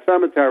 hours in that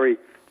cemetery,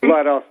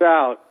 let us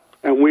out.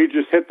 And we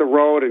just hit the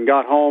road and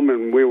got home,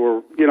 and we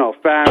were,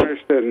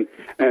 famished, and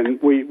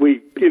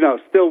we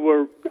still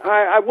were,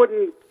 I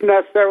wouldn't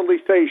necessarily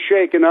say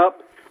shaken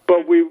up,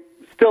 but we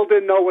still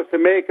didn't know what to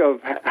make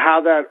of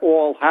how that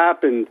all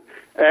happened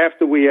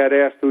after we had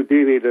asked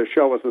Houdini to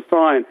show us a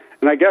sign.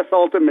 And I guess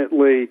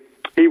ultimately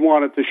he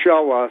wanted to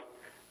show us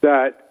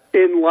that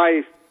in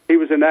life he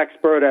was an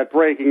expert at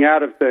breaking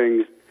out of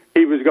things.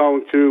 He was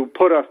going to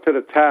put us to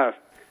the test,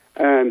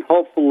 and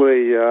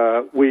hopefully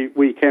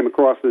we came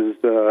across as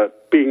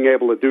being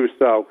able to do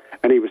so,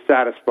 and he was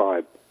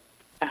satisfied.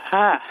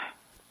 Uh-huh.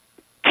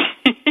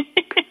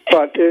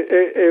 But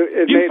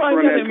it made for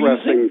an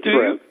interesting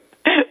trip.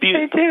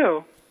 I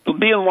do.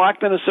 Being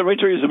locked in a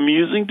cemetery is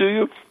amusing to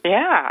you?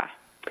 Yeah.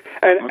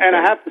 And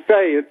I have to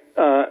say,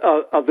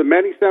 of the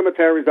many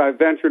cemeteries I've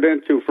ventured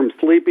into, from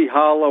Sleepy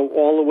Hollow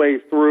all the way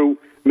through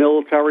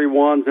military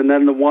ones, and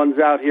then the ones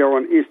out here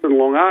on eastern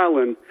Long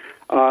Island,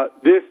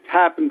 this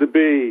happened to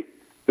be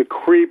the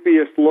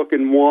creepiest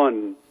looking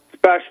one,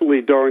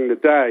 especially during the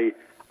day.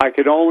 I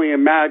could only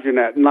imagine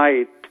at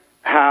night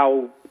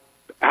how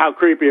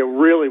creepy it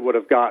really would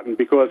have gotten,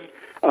 because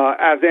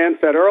as Ann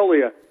said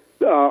earlier,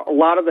 a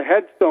lot of the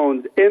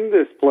headstones in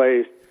this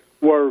place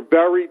were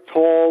very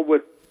tall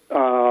with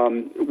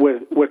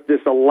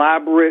this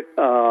elaborate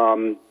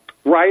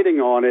writing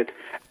on it,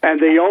 and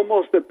they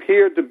almost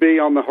appeared to be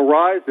on the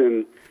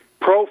horizon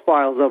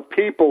profiles of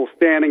people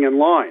standing in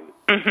line.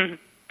 Mm-hmm.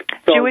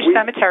 So Jewish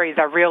cemeteries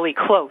are really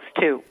close,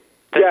 too.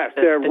 Yes,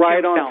 they're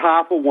right on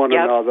top of one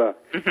another.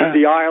 Mm-hmm.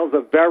 The aisles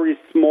are very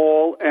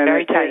small. And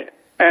very tight.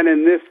 And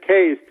in this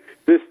case,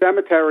 this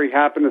cemetery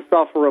happened to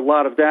suffer a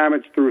lot of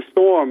damage through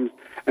storms,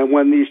 and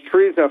when these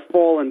trees have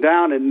fallen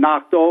down and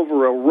knocked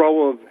over a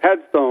row of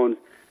headstones,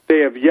 they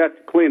have yet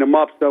to clean them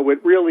up, so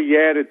it really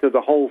added to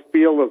the whole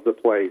feel of the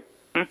place.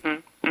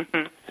 Mm-hmm.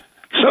 Mm-hmm.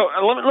 So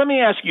let me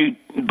ask you,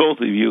 both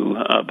of you,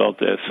 about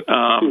this.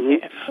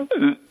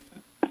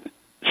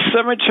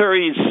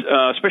 Cemeteries,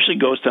 especially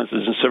ghost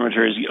hunters in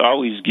cemeteries, you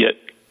always get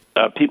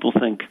people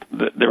think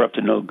that they're up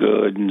to no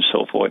good and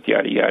so forth,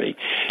 yada, yada,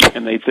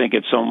 and they think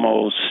it's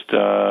almost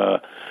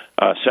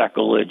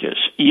sacrilegious.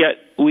 Yet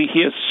we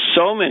hear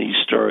so many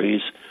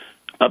stories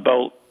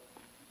about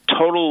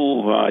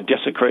total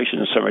desecration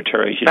of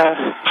cemeteries,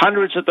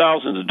 hundreds of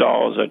thousands of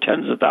dollars or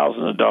tens of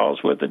thousands of dollars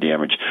worth of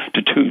damage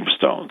to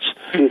tombstones.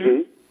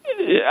 Mm-hmm.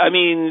 I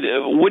mean,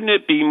 wouldn't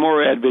it be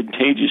more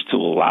advantageous to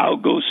allow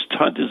ghost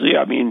hunters there?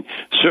 I mean,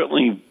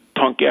 certainly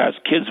punk-ass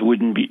kids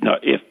wouldn't be,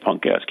 not if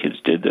punk-ass kids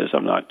did this,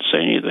 I'm not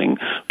saying anything,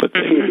 but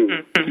they,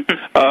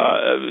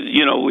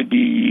 would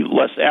be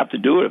less apt to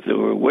do it if there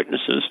were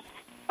witnesses.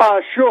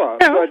 Sure,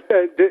 but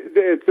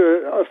it's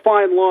a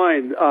fine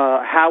line.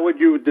 How would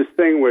you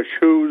distinguish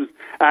who's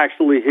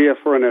actually here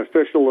for an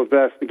official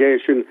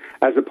investigation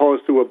as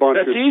opposed to a bunch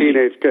of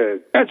teenage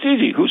kids? That's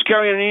easy. Who's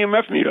carrying an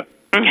EMF meter?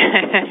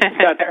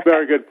 That's a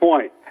very good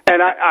point.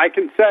 And I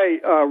can say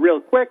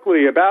real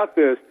quickly about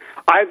this,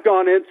 I've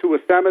gone into a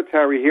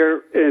cemetery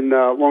here in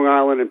Long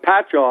Island in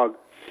Patchogue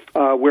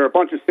where a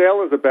bunch of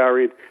sailors are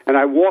buried, and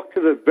I walked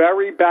to the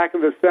very back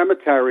of the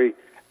cemetery,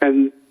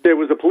 and there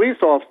was a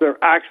police officer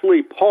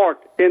actually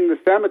parked in the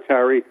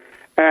cemetery,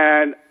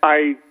 and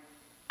I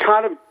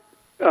kind of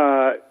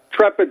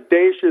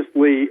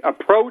trepidatiously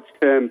approached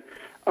him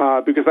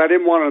because I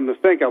didn't want him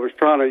to think I was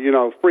trying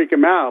to, freak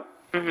him out.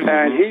 Mm-hmm.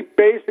 And he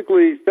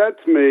basically said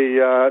to me,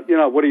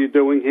 what are you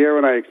doing here?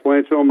 And I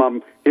explained to him,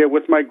 I'm here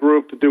with my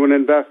group to do an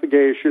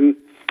investigation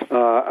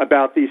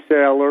about these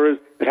sailors.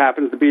 It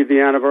happens to be the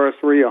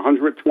anniversary,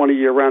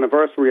 120-year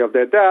anniversary of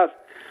their death.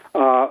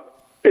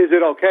 Is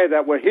it okay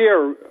that we're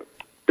here,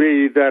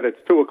 be that it's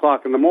 2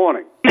 o'clock in the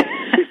morning?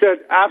 He said,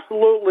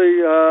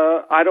 absolutely,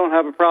 I don't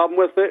have a problem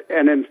with it.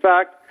 And in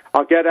fact,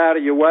 I'll get out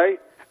of your way.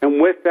 And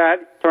with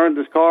that, turned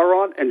his car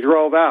on and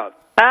drove out.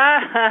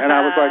 And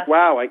I was like,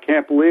 wow, I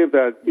can't believe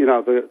that,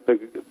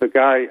 the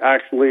guy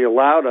actually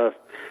allowed us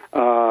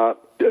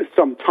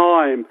some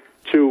time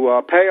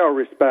to pay our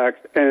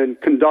respects and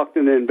conduct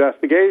an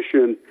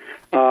investigation.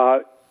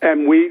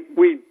 And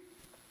we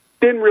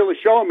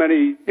show him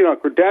any,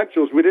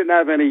 credentials. We didn't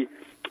have any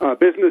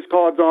business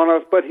cards on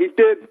us, but he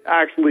did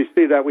actually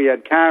see that we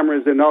had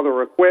cameras and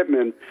other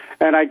equipment.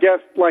 And I guess,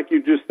 like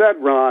you just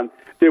said, Ron,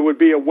 there would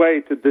be a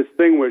way to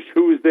distinguish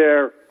who's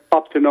there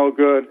up to no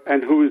good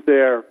and who's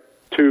there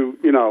to,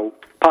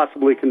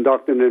 possibly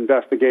conduct an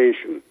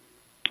investigation.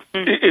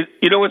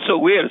 You know what's so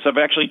weird is I've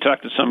actually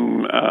talked to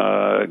some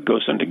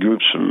ghost hunter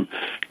groups from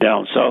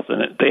down south,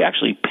 and they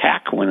actually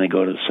pack when they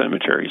go to the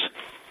cemeteries.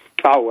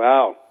 Oh,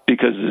 wow.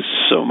 Because there's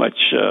so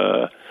much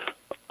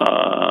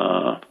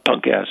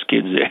punk-ass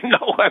kids there.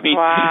 No, I mean,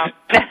 wow.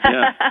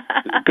 Yeah,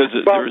 because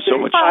there's so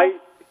much.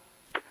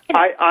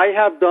 I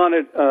have done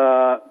it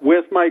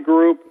with my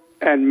group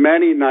and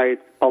many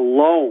nights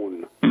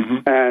alone.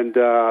 Mm-hmm. And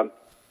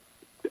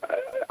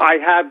I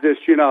have this,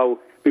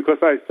 because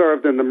I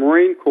served in the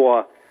Marine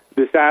Corps,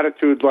 this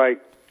attitude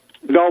like,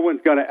 no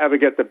one's going to ever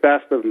get the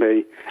best of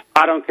me.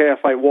 I don't care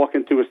if I walk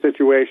into a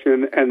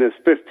situation and there's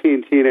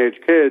 15 teenage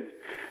kids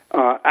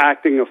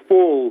acting a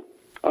fool.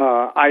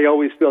 I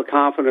always feel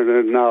confident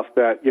enough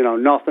that,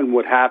 nothing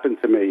would happen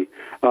to me.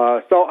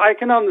 So I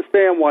can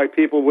understand why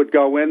people would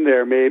go in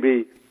there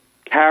maybe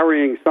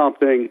carrying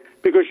something,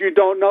 because you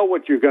don't know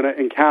what you're going to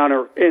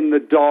encounter in the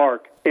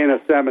dark in a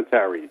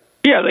cemetery.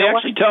 Yeah, they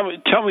actually tell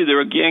me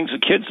there are gangs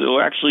of kids that will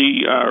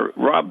actually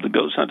rob the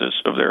ghost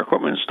hunters of their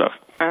equipment and stuff.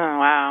 Oh,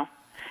 wow.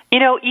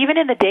 Even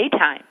in the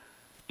daytime,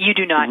 you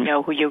do not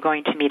know who you're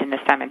going to meet in the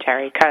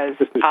cemetery, because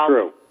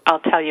I'll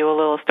tell you a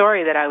little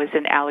story that I was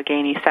in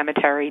Allegheny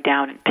Cemetery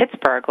down in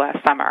Pittsburgh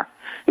last summer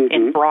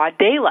in broad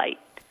daylight.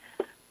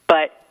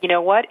 But you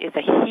know what? It's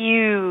a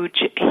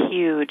huge,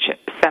 huge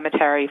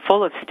cemetery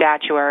full of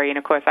statuary, and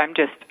of course I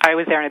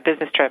was there on a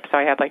business trip, so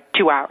I had like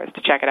 2 hours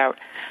to check it out.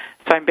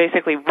 So I'm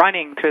basically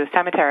running through the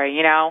cemetery,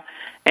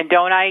 and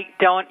don't I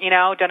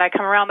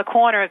come around the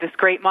corner of this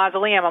great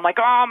mausoleum? I'm like,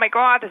 oh my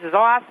God, this is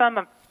awesome!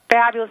 I'm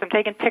fabulous! I'm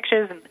taking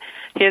pictures, and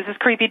here's this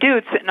creepy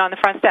dude sitting on the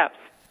front steps,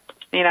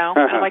 And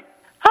I'm like,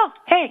 oh,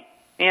 hey,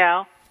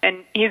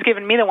 and he's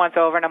giving me the once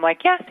over, and I'm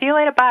like, yeah, see you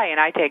later, bye, and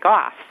I take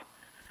off.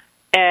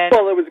 And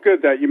well, it was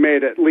good that you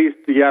made at least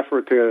the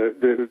effort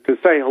to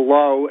say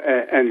hello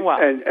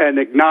and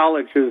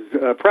acknowledge his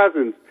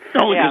presence.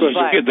 Oh, yeah, you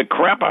scared the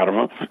crap out of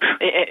him.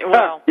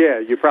 Yeah,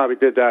 you probably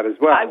did that as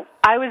well.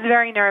 I was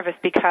very nervous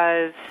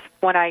because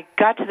when I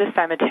got to the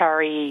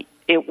cemetery,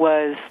 it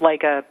was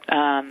like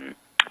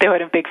they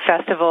had a big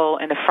festival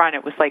in the front.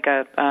 It was like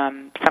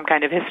some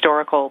kind of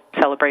historical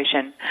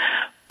celebration.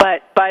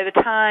 But by the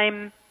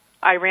time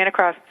I ran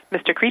across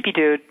Mr. Creepy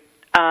Dude,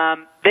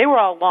 they were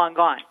all long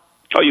gone.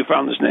 Oh, you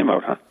found his name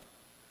out, huh?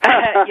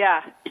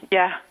 Yeah.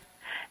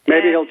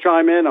 Maybe he'll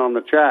chime in on the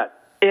chat.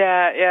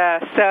 Yeah.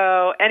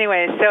 So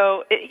anyway,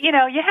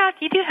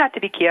 you do have to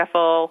be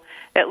careful,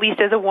 at least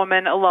as a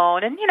woman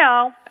alone. And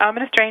I'm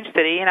in a strange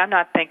city, and I'm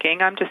not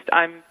thinking. I'm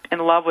in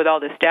love with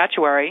all this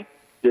statuary.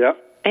 Yeah.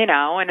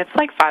 And it's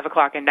like 5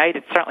 o'clock at night.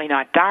 It's certainly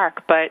not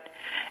dark, but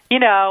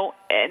and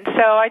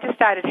so I just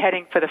started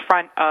heading for the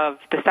front of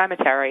the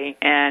cemetery,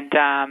 and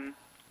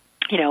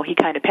he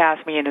kind of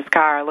passed me in his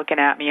car, looking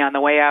at me on the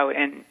way out,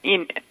 and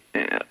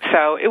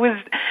so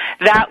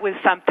that was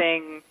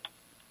something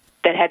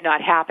that had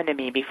not happened to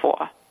me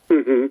before.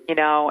 Mm-hmm. And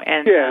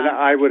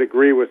I would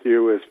agree with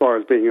you as far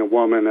as being a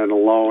woman and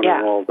alone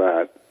and all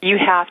that. You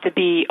have to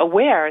be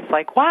aware. It's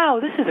like, wow,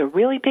 this is a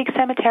really big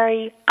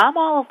cemetery. I'm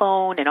all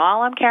alone, and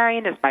all I'm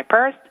carrying is my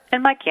purse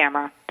and my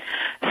camera.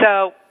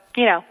 So,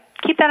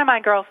 keep that in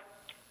mind, girls.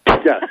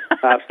 Yes,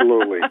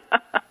 absolutely.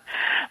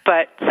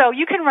 But so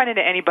you can run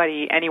into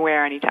anybody,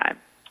 anywhere, anytime.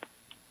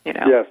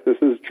 Yes, this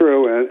is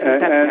true,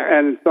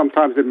 and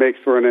sometimes it makes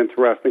for an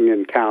interesting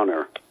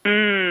encounter.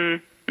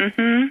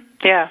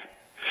 Yeah.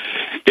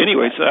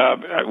 Anyways,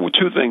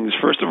 two things.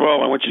 First of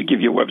all, I want you to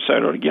give your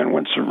website out again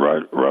once,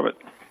 Robert.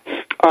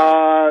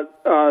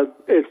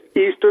 It's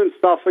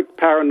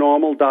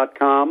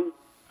easternsuffolkparanormal.com.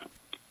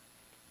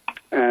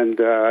 And,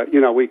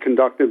 we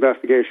conduct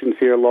investigations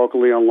here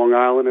locally on Long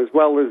Island, as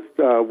well as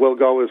we'll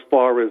go as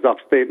far as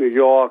upstate New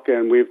York,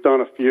 and we've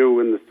done a few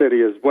in the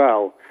city as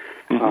well.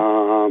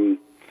 Mm-hmm.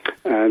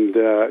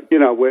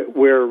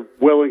 We're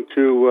willing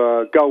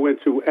to go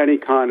into any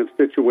kind of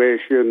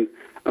situation,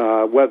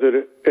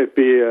 whether it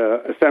be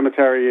a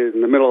cemetery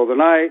in the middle of the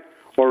night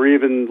or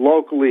even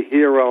locally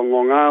here on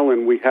Long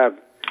Island. We have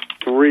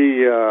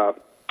three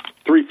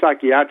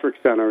psychiatric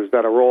centers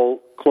that are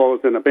all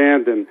closed and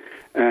abandoned.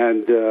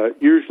 And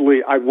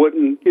usually I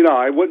wouldn't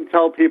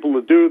tell people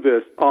to do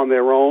this on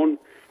their own,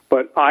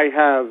 but I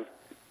have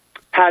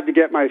had to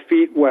get my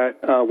feet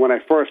wet when I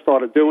first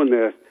started doing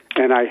this,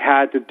 and I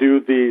had to do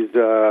these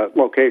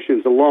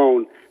locations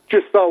alone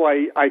just so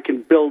I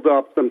can build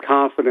up some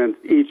confidence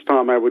each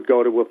time I would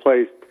go to a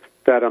place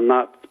that I'm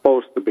not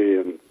supposed to be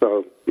in.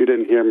 So you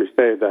didn't hear me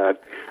say that.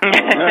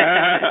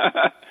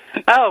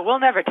 Oh, we'll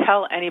never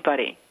tell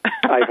anybody.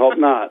 I hope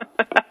not.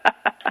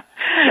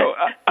 So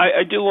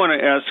I do want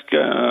to ask,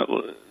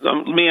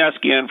 let me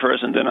ask Ann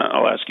first, and then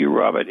I'll ask you,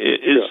 Robert.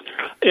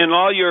 In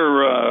all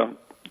your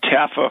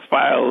TAFA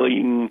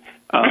filing,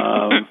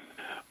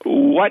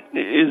 what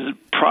is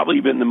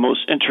probably been the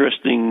most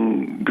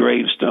interesting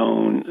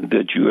gravestone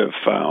that you have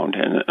found?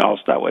 And I'll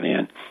start with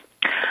Ann.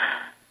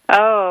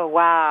 Oh,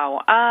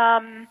 wow.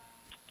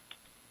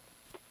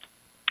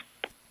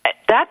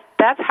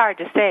 That's hard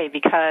to say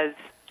because,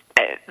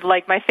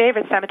 like, my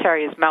favorite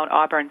cemetery is Mount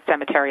Auburn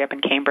Cemetery up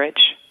in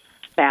Cambridge,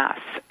 Mass.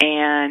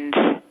 And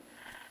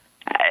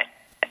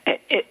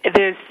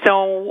there's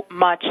so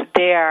much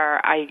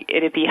there.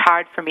 It'd be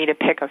hard for me to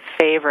pick a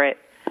favorite.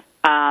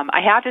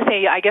 I have to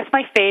say, I guess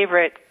my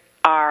favorite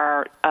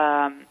are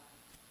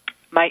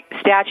my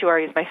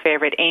statuary is my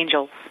favorite.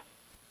 Angels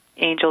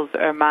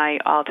are my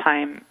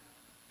all-time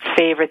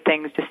favorite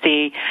things to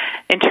see.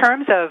 In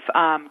terms of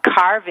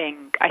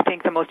carving, I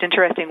think the most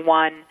interesting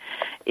one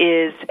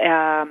is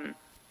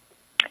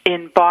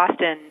in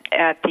Boston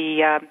at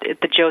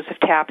the Joseph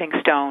Tapping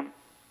Stone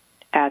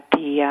at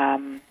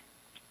the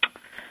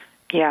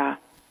yeah,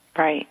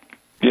 right.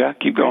 Yeah,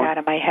 keep going. Right out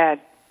of my head.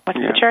 What's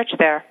the church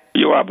there?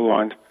 You are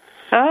blonde.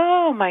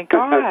 Oh my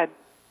God.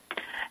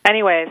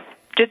 Anyways,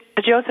 the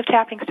Joseph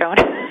Tapping Stone.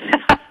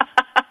 There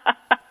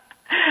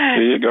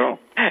you go.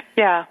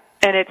 Yeah,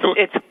 and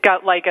it's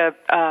got like a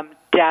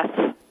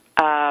death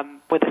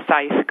with a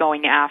scythe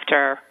going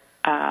after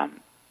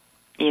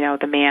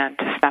the man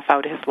to snuff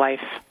out his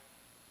life.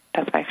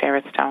 That's my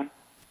favorite stone.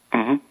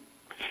 Mm-hmm.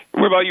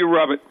 What about you,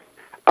 Robert?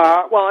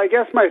 Well, I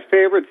guess my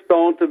favorite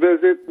stone to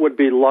visit would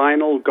be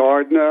Lionel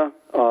Gardner,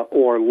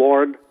 or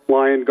Lord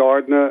Lion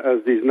Gardner,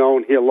 as he's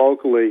known here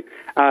locally,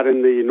 out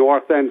in the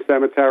North End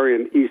Cemetery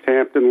in East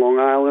Hampton, Long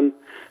Island.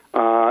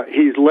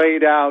 He's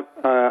laid out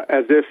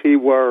as if he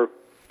were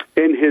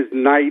in his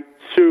night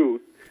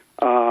suit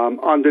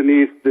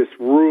underneath this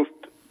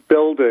roofed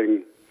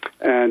building,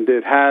 and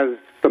it has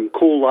some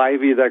cool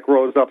ivy that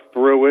grows up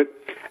through it,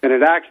 and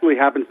it actually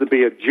happens to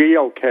be a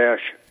geocache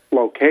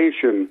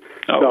location,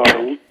 so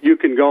you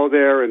can go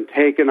there and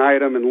take an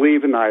item and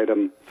leave an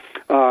item.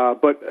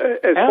 But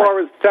as far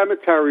as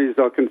cemeteries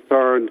are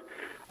concerned,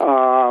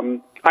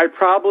 I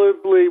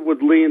probably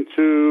would lean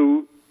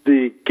to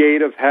the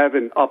Gate of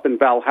Heaven up in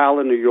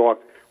Valhalla, New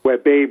York, where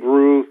Babe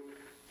Ruth,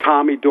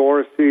 Tommy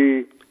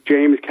Dorsey,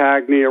 James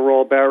Cagney are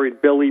all buried,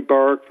 Billy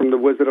Burke from The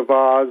Wizard of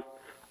Oz.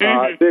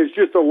 There's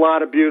just a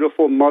lot of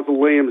beautiful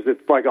mausoleums.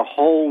 It's like a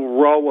whole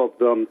row of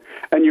them,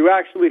 and you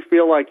actually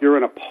feel like you're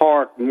in a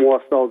park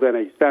more so than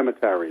a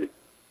cemetery.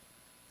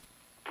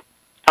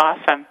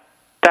 Awesome.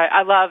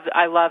 I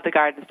love the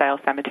garden-style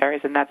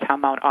cemeteries, and that's how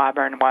Mount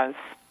Auburn was.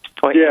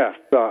 Yes,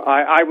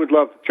 I would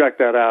love to check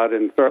that out,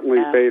 and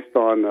certainly based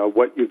on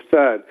what you've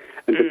said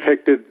and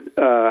depicted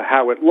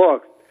how it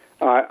looks,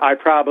 I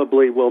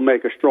probably will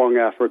make a strong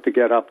effort to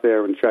get up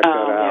there and check that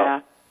out.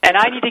 Yeah. And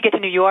I need to get to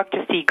New York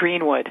to see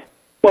Greenwood.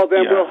 Well,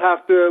 then we'll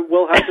have to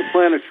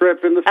plan a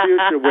trip in the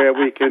future where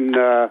we can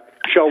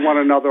show one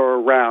another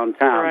around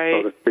town,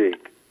 so to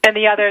speak. And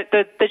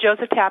the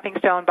Joseph Tapping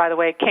Stone, by the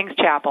way, King's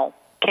Chapel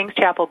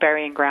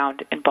Burying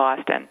Ground in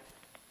Boston.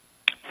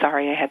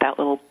 Sorry, I had that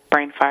little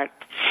brain fart.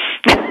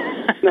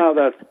 No,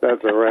 that's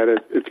all right.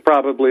 It's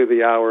probably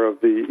the hour of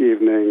the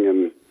evening,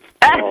 and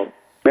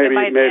maybe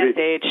advanced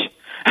age.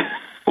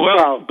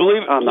 Well,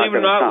 believe it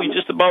or not, we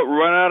just about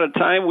run out of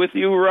time with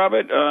you,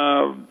 Robert.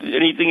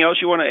 Anything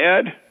else you want to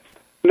add?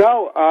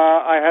 No,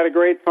 I had a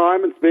great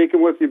time in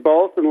speaking with you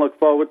both, and look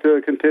forward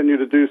to continue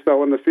to do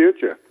so in the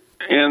future.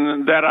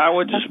 And that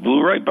hour just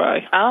blew right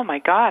by. Oh, my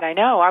God, I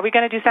know. Are we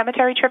going to do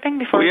cemetery tripping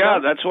before we go?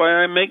 That's why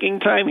I'm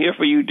making time here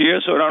for you,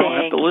 dear, so I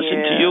don't have to listen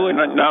to you.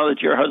 And now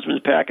that your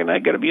husband's packing, I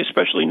got to be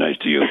especially nice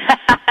to you.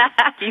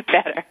 You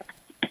better.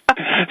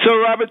 So,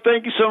 Robert,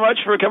 thank you so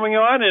much for coming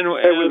on. And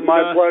it was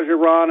my pleasure,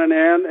 Ron and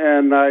Ann,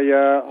 and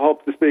I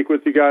hope to speak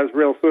with you guys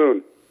real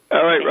soon.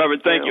 All right,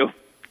 Robert, thank you.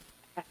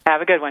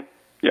 Have a good one.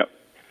 Yep.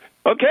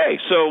 Okay,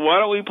 so why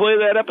don't we play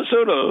that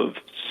episode of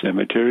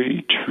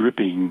Cemetery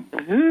Tripping?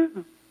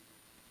 Mm-hmm.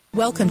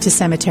 Welcome to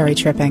Cemetery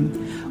Tripping,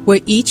 where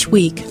each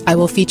week I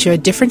will feature a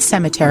different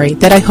cemetery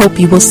that I hope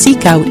you will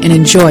seek out and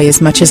enjoy as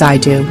much as I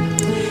do.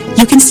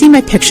 You can see my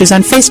pictures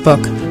on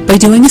Facebook by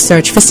doing a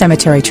search for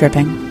Cemetery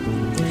Tripping.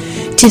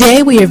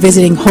 Today we are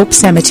visiting Hope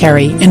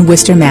Cemetery in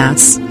Worcester,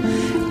 Mass.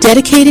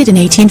 Dedicated in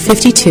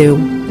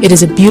 1852, it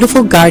is a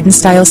beautiful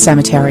garden-style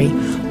cemetery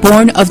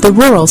born of the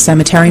rural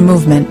cemetery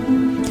movement.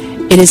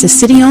 It is a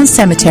city-owned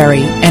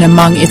cemetery, and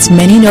among its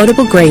many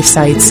notable grave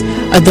sites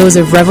are those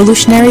of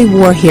Revolutionary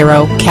War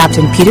hero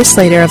Captain Peter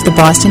Slater of the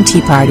Boston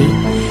Tea Party,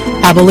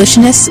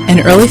 abolitionists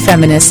and early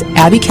feminists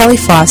Abby Kelly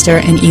Foster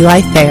and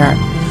Eli Thayer,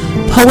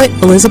 poet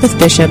Elizabeth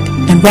Bishop,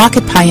 and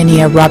rocket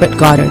pioneer Robert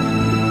Goddard.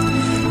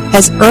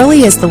 As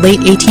early as the late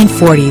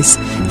 1840s,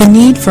 the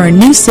need for a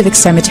new civic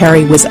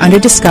cemetery was under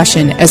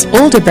discussion as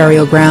older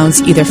burial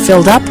grounds either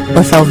filled up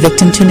or fell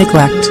victim to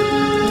neglect.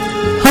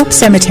 Hope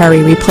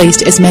Cemetery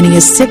replaced as many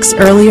as 6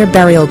 earlier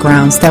burial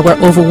grounds that were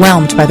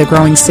overwhelmed by the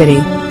growing city.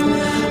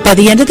 By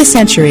the end of the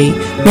century,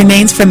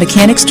 remains from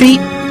Mechanic Street,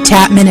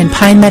 Tapman, and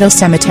Pine Meadow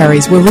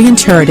cemeteries were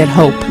reinterred at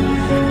Hope,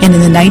 and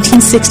in the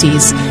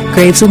 1960s,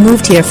 graves were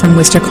moved here from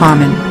Worcester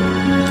Common.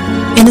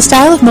 In the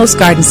style of most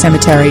garden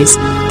cemeteries,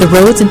 the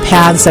roads and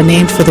paths are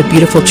named for the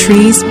beautiful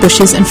trees,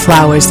 bushes, and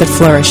flowers that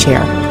flourish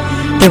here.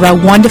 There are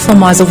wonderful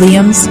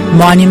mausoleums,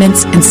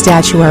 monuments, and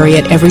statuary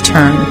at every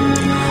turn.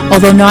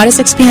 Although not as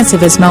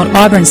expansive as Mount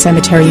Auburn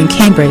Cemetery in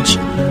Cambridge,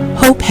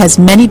 Hope has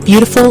many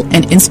beautiful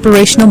and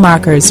inspirational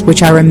markers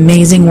which are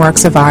amazing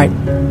works of art.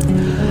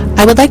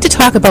 I would like to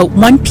talk about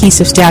one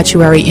piece of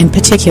statuary in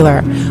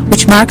particular,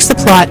 which marks the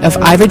plot of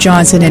Ivar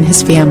Johnson and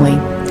his family.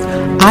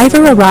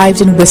 Ivar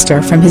arrived in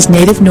Worcester from his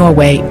native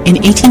Norway in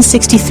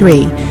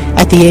 1863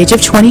 at the age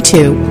of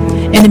 22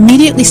 and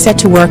immediately set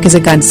to work as a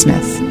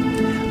gunsmith.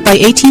 By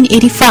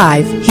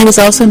 1885, he was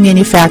also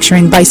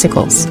manufacturing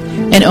bicycles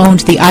and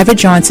owned the Ivar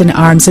Johnson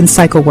Arms and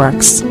Cycle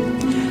Works.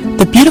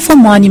 The beautiful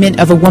monument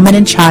of a woman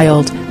and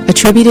child,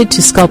 attributed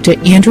to sculptor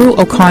Andrew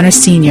O'Connor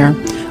Sr.,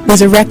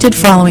 was erected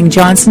following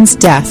Johnson's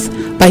death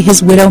by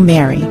his widow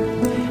Mary.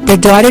 Their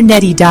daughter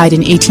Nettie died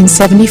in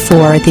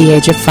 1874 at the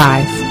age of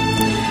 5.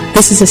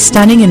 This is a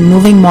stunning and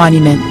moving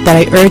monument that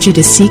I urge you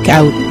to seek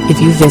out if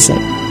you visit.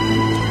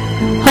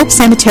 Hope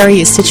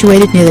Cemetery is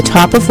situated near the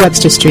top of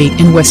Webster Street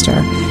in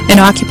Worcester and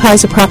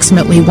occupies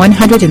approximately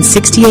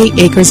 168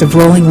 acres of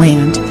rolling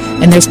land,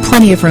 and there's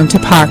plenty of room to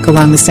park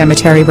along the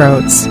cemetery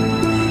roads.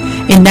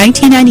 In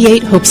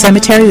 1998, Hope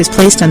Cemetery was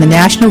placed on the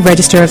National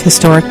Register of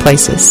Historic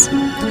Places.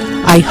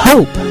 I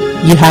hope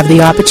you have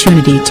the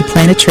opportunity to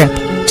plan a trip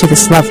to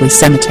this lovely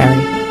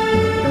cemetery.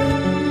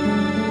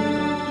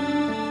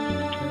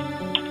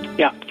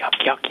 Yuck, yuck,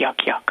 yuck, yuck,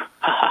 yuck.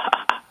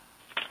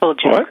 Little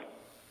joke. What?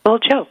 Little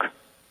joke.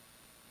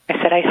 I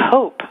said, I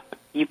hope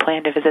you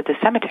plan to visit the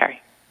cemetery.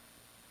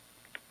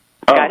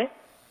 Oh. Got it?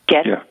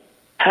 Get Yeah.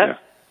 it? Huh?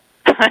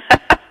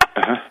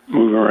 Yeah.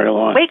 Moving right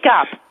along. Wake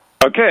up.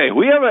 Okay,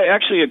 we have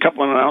actually a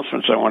couple of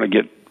announcements I want to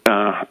get.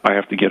 I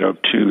have to get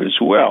out to as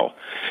well.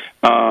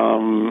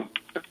 2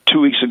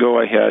 weeks ago,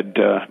 I had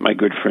my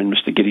good friend,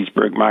 Mr.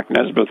 Gettysburg, Mark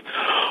Nesbitt,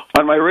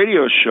 on my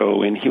radio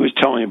show, and he was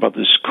telling me about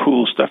this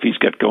cool stuff he's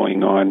got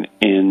going on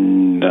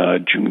in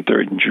June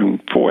 3rd and June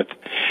 4th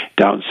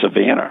down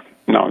Savannah.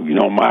 Now, you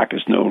know, Mark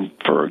is known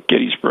for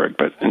Gettysburg,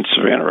 but in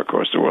Savannah, of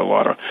course, there were a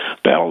lot of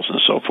battles and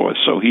so forth.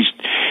 So he's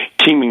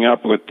teaming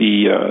up with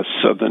the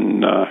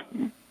Southern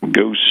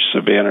Ghost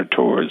Savannah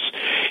Tours,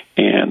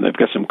 and they've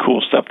got some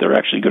cool stuff. They're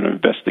actually going to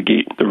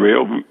investigate the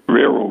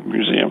Railroad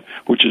Museum,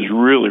 which is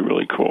really,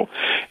 really cool.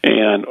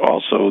 And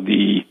also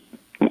this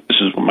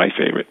is my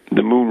favorite,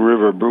 the Moon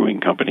River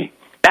Brewing Company.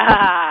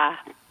 Ah,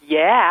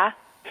 yeah.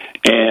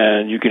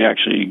 And you can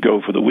actually go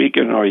for the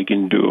weekend, or you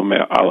can do them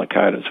a la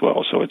carte as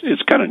well. So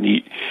it's kind of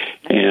neat.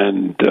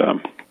 And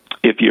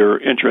if you're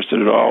interested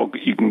at all,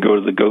 you can go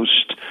to the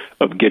Ghost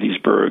of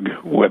Gettysburg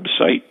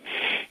website,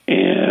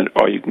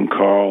 or you can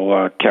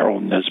call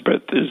Carol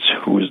Nesbitt,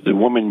 who is the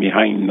woman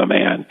behind the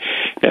man,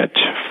 at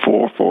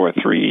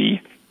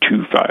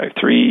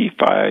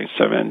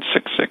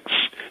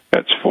 443-253-5766.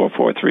 That's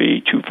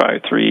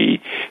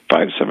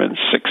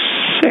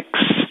 443-253-5766.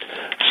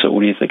 So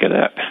what do you think of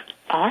that?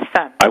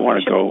 Awesome. I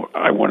want to go.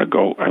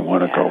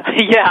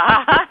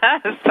 Yeah.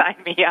 Sign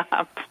me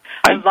up.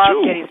 I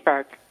love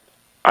Gettysburg.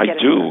 I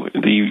do.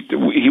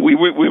 We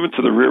went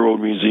to the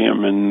Railroad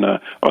Museum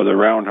or the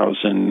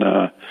Roundhouse in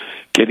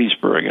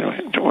Gettysburg,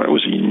 and it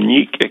was a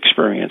unique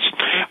experience.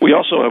 We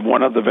also have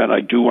one other event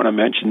I do want to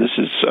mention. This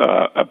is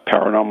a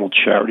paranormal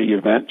charity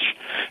event,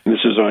 and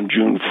this is on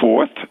June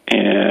 4th,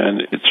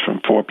 and it's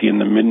from 4 p.m.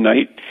 to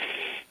midnight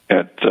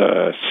at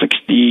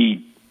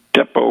 60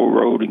 Depot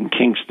Road in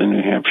Kingston,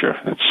 New Hampshire.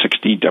 That's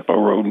 60 Depot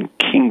Road in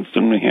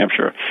Kingston, New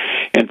Hampshire.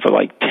 And for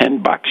like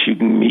 $10, you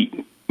can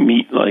meet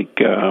like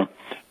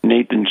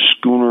Nathan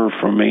Schooner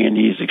from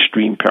A&E's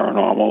Extreme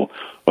Paranormal,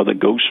 or the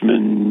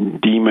Ghostman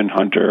Demon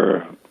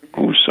Hunter,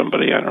 who's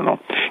somebody, I don't know.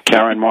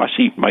 Karen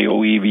Mossy, my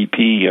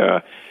OEVP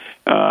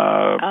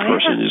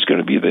person, is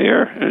going to be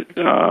there.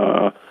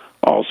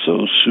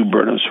 Also, Sue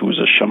Burners, who's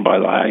a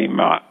Shambhala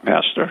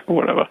master, or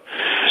whatever.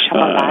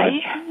 Shambhala?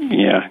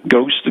 Yeah.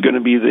 Ghosts are going to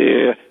be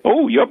there.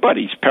 Oh, your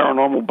buddies,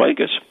 Paranormal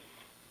Bikers.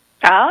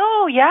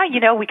 Oh, yeah.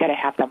 You know, we got to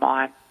have them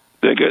on.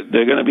 They're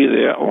going to be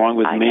there, along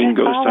with Maine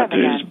Ghost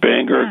Hunters,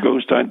 Bangor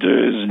Ghost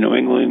Hunters, New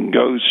England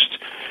Ghost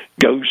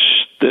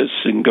this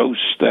and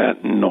Ghost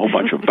that, and a whole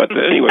bunch of. But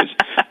anyways,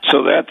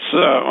 so that's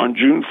on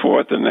June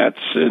 4th, and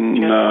that's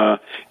in.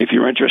 If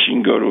you're interested,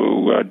 you can go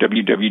to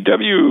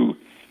www.Jeffrey.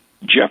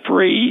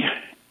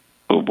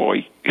 Oh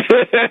boy.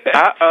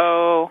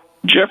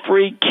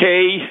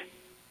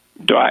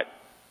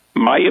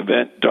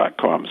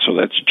 JeffreyK.myevent.com. So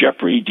that's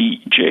Jeffrey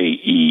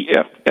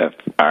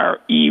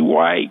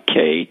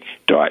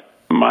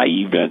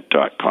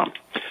DJEFFREYK.myevent.com.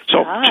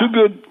 So two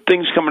good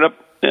things coming up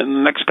in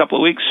the next couple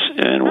of weeks,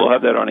 and we'll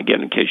have that on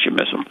again in case you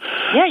miss them.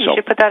 Yeah, you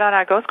should put that on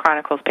our Ghost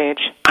Chronicles page.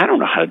 I don't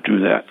know how to do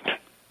that.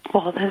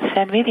 Well, then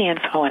send me the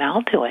info and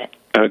I'll do it.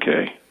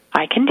 Okay.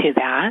 I can do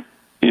that.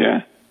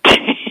 Yeah.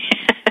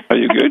 Are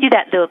you good? I can do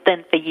that little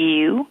thing for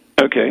you.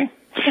 Okay.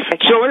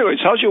 So anyways,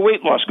 how's your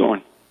weight loss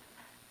going?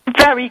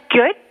 Very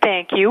good,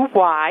 thank you.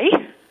 Why?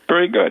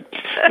 Very good.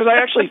 Because I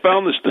actually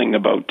found this thing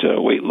about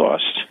weight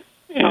loss.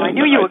 And I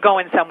knew you were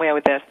going somewhere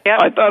with this.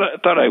 Yep. I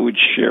thought I would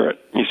share it.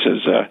 He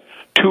says,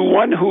 to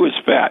one who is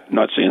fat,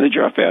 not saying that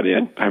you're fat,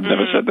 Ann. I've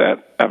never said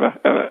that, ever.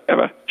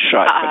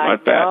 Shot, but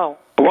not fat.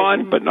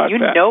 On, but not you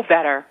back. know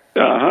better.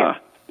 Uh-huh.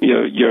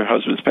 Your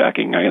husband's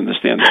packing. I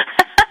understand that.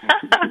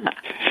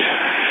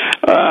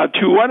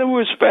 To one who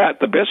is fat,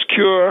 the best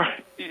cure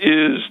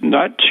is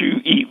not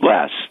to eat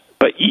less,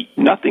 but eat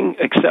nothing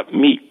except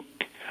meat.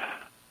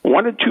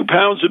 1 to 2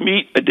 pounds of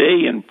meat a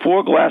day and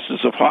 4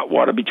 glasses of hot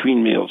water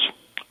between meals.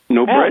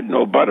 No bread,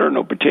 no butter,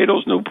 no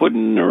potatoes, no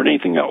pudding, or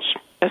anything else.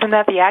 Isn't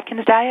that the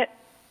Atkins diet?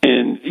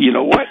 And you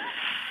know what?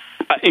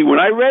 When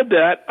I read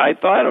that, I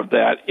thought of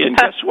that. And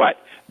guess what?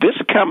 This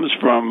comes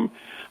from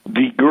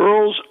the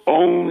Girl's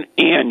Own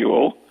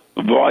Annual,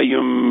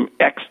 volume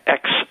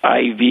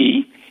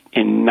XXIV,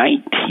 in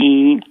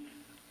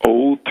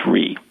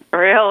 1903.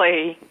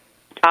 Really?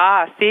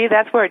 See,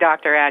 that's where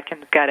Dr.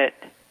 Atkins got it.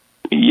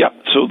 Yep.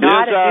 So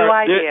Not a new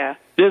idea.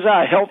 There's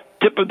our health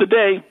tip of the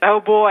day.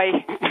 Oh,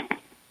 boy.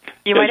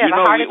 You might have a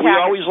heart attack. We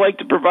always like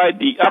to provide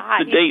the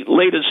up-to-date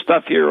latest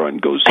stuff here on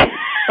Ghost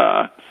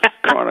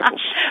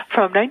Chronicles.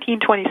 From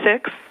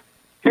 1926.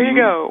 Here you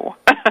go.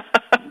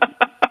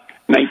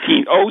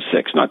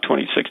 1906, not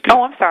 2016.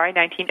 Oh, I'm sorry,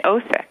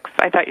 1906.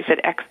 I thought you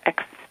said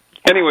XX.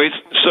 Anyways,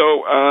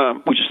 so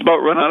we're just about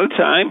run out of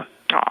time,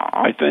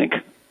 I think.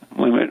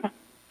 Wait a minute.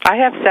 I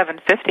have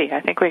 7:50. I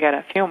think we got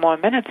a few more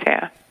minutes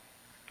here.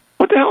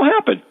 What the hell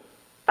happened?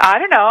 I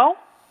don't know.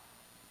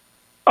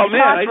 Oh,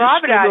 man, I just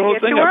Robert screwed the whole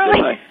thing up,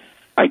 didn't I?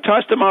 I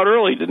tossed him out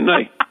early, didn't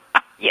I?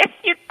 Yes,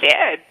 you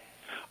did.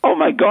 Oh,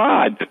 my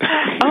God.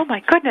 Oh,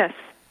 my goodness.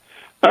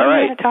 All what right.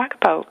 are we going to talk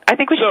about? I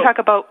think we should talk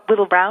about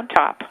Little Round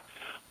Top.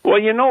 Well,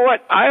 you know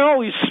what? I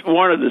always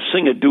wanted to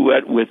sing a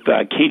duet with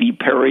Katy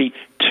Perry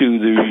to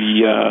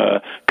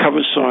the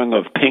cover song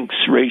of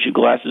Pink's Raise Your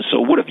Glasses.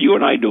 So what if you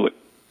and I do it?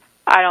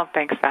 I don't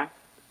think so.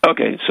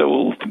 Okay, so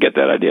we'll forget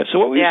that idea. So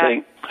what were you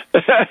saying?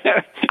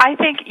 I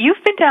think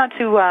you've been down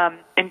to,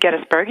 in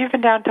Gettysburg, you've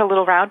been down to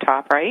Little Round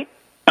Top, right?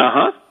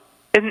 Uh-huh.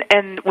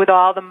 And with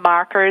all the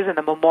markers and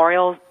the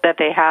memorials that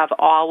they have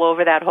all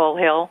over that whole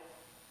hill?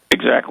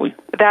 Exactly.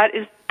 That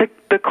is the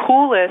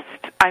coolest.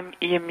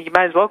 You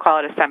might as well call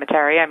it a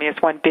cemetery. I mean,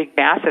 it's one big,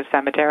 massive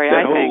cemetery,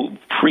 I think. That whole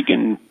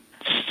freaking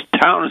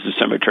town is a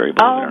cemetery,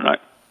 believe it or not.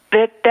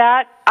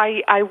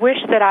 I wish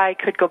that I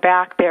could go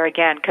back there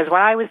again, because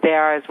when I was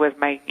there, I was with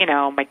my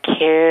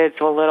kids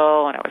were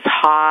little, and it was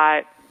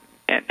hot,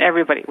 and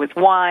everybody was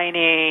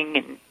whining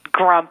and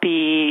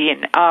grumpy,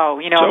 and so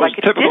it was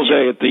a typical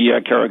day at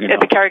the Kerrigan. At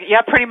the Kerrigan,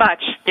 yeah, pretty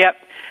much, yep.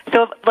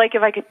 So, like,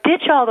 if I could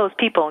ditch all those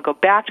people and go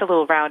back to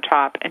Little Round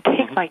Top and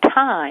take my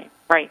time,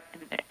 right,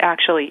 and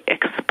actually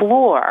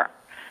explore,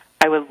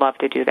 I would love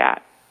to do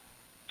that.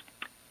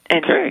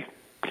 And okay.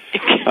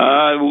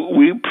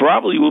 We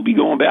probably will be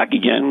going back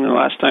again. The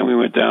last time we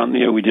went down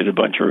there, we did a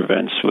bunch of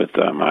events with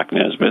Mark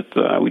Nesbitt.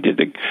 We did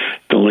the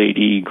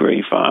Lady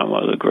Gray Farm,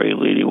 or the Gray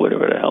Lady,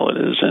 whatever the hell it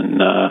is,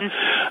 and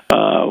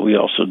we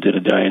also did a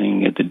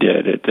dining at the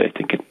Dead at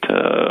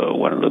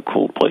one of the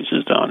cool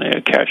places down there,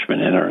 Cashman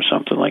Inn or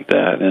something like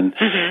that. And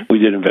we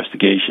did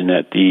investigation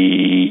at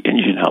the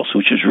Engine House,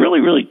 which is really,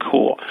 really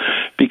cool,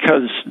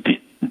 because the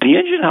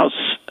Engine House.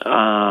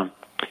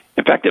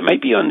 In fact, it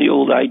might be on the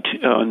old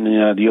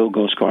the old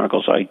Ghost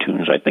Chronicles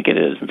iTunes. I think it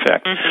is, in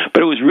fact.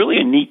 But it was really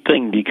a neat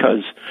thing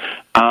because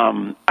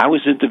I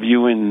was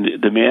interviewing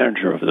the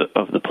manager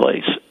of the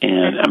place,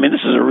 and I mean,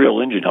 this is a real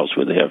engine house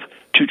where they have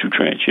choo-choo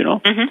trains, you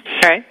know.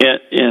 Right.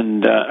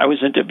 And I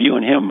was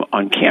interviewing him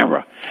on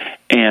camera,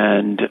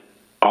 and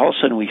all of a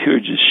sudden we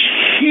heard this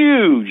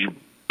huge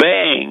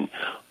bang,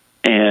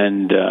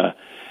 and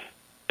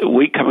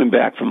we coming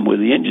back from where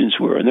the engines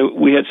were, and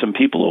we had some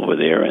people over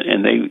there,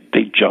 and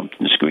they jumped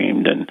and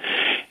screamed, and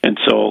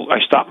so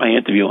I stopped my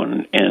interview,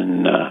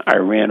 and I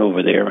ran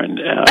over there, and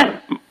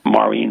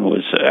Maureen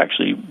was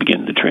actually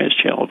beginning the trans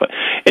channel. But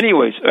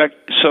anyways,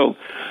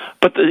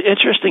 but the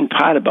interesting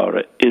part about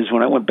it is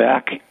when I went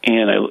back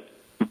and I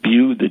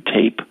viewed the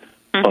tape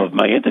of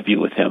my interview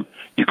with him,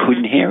 you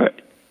couldn't hear it.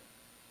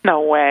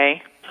 No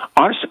way.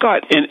 Honest to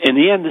God, in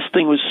the end, this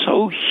thing was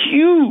so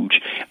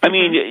huge. I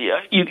mean,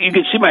 you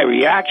can see my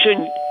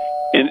reaction,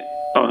 and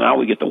now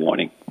we get the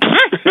warning.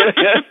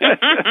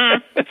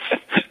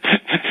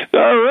 All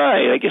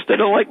right, I guess they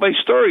don't like my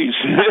stories.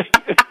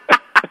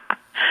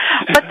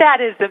 But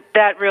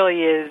that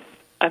really is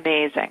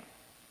amazing.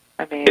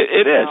 Amazing.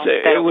 It is.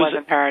 It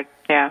wasn't heard.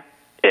 Yeah.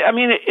 I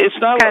mean, it's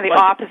not kind of the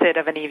opposite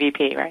of an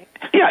EVP, right?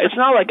 Yeah, it's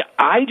not like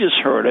I just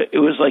heard it. It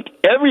was like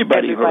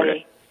everybody heard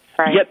it.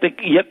 Right. Yet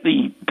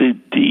the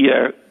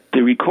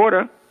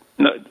recorder,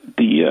 what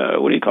do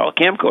you call it,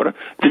 camcorder,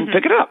 didn't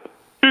pick it up,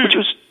 which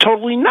was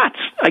totally nuts.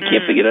 I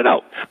can't figure it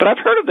out. But I've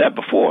heard of that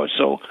before,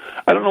 so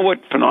I don't know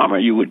what phenomena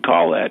you would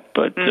call that.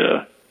 But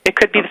it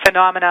could be the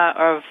phenomena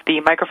of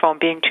the microphone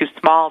being too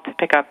small to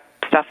pick up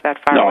stuff that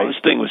far away. No, this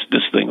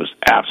thing was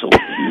absolutely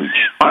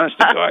huge. Honest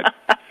to God.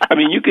 I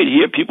mean, you could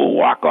hear people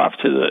walk off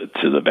to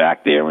the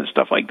back there and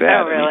stuff like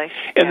that. Oh, really?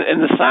 I mean,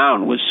 and the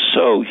sound was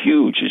so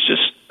huge. It's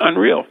just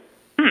unreal.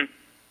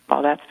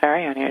 Well, that's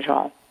very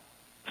unusual.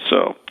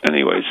 So,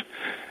 anyways,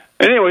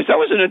 that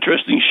was an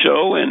interesting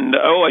show. And,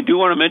 I do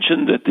want to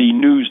mention that the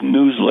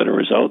newsletter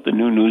is out, the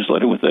new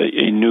newsletter with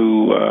a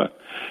new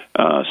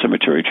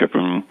cemetery trip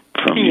from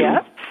you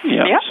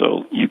Yeah, Yep.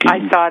 so you can.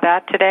 I saw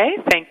that today.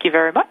 Thank you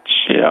very much.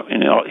 Yeah,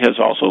 and it has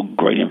also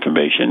great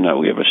information.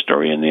 We have a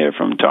story in there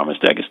from Thomas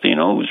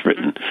D'Agostino, who's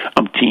written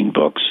umpteen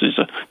books. He's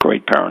a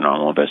great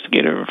paranormal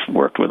investigator. I've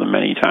worked with him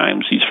many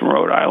times. He's from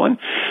Rhode Island,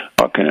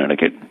 or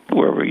Connecticut,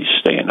 wherever he's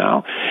staying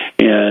now.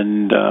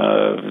 And,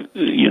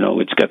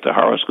 it's got the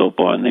horoscope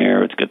on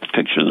there. It's got the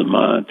picture of the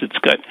month. It's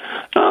got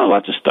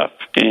lots of stuff.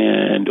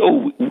 And,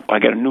 I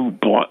got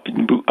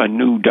a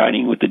new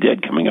Dining with the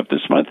Dead coming up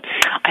this month.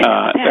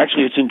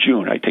 Actually, it's in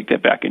June. I take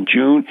that back in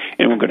June.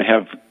 And we're going to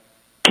have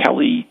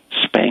Kelly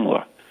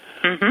Spangler,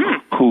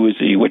 who is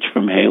the witch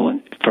from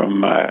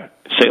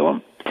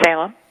Salem.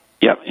 Salem.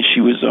 Yep, she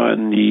was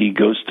on the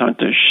Ghost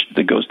Hunter,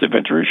 the Ghost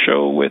Adventurer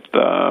show with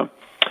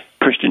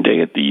Christian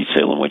Day at the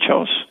Salem Witch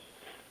House.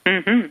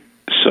 Mm-hmm.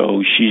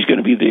 So she's going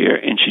to be there,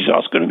 and she's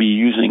also going to be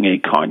using a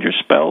conjure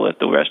spell at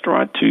the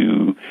restaurant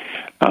to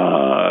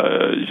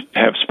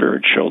have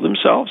spirits show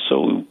themselves.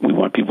 So we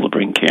want people to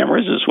bring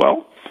cameras as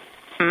well.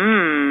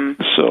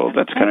 So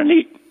that's kind of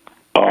neat.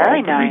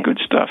 Very nice. Very good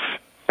stuff.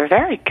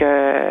 Very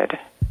good.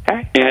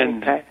 Very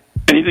good.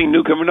 Anything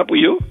new coming up with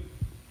you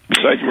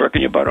besides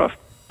working your butt off?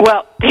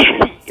 Well,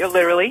 you're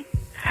literally.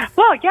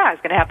 Well, yeah, I was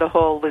going to have the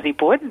whole Lizzie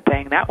Borden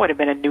thing. That would have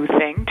been a new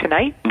thing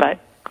tonight, but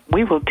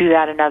we will do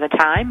that another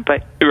time.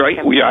 But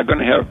right, we are going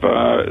to have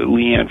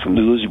Leanne from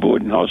the Lizzie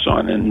Borden house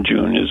on in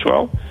June as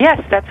well.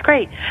 Yes, that's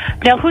great.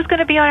 Now, who's going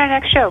to be on our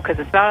next show? Because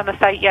it's not on the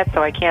site yet,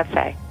 so I can't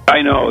say.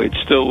 I know.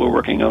 We're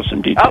working out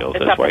some details.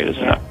 That's why it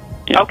isn't up.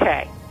 Yeah.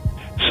 Okay.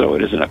 So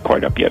it isn't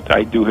quite up yet.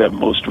 I do have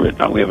most of it.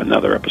 Now we have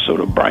another episode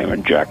of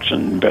Byron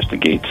Jackson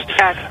Investigates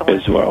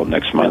as well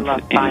next month. I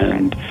love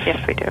Byron.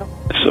 Yes, we do.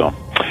 So,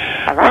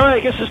 all right, I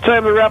guess it's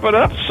time to wrap it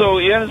up. So,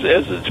 yeah,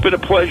 it's been a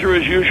pleasure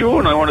as usual,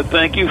 and I want to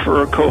thank you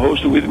for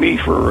co-hosting with me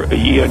for a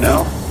year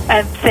now.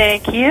 And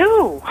thank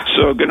you.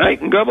 So, good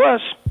night and God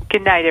bless.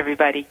 Good night,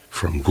 everybody.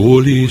 From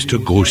ghoulies to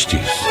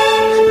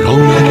ghosties,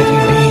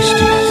 long-headed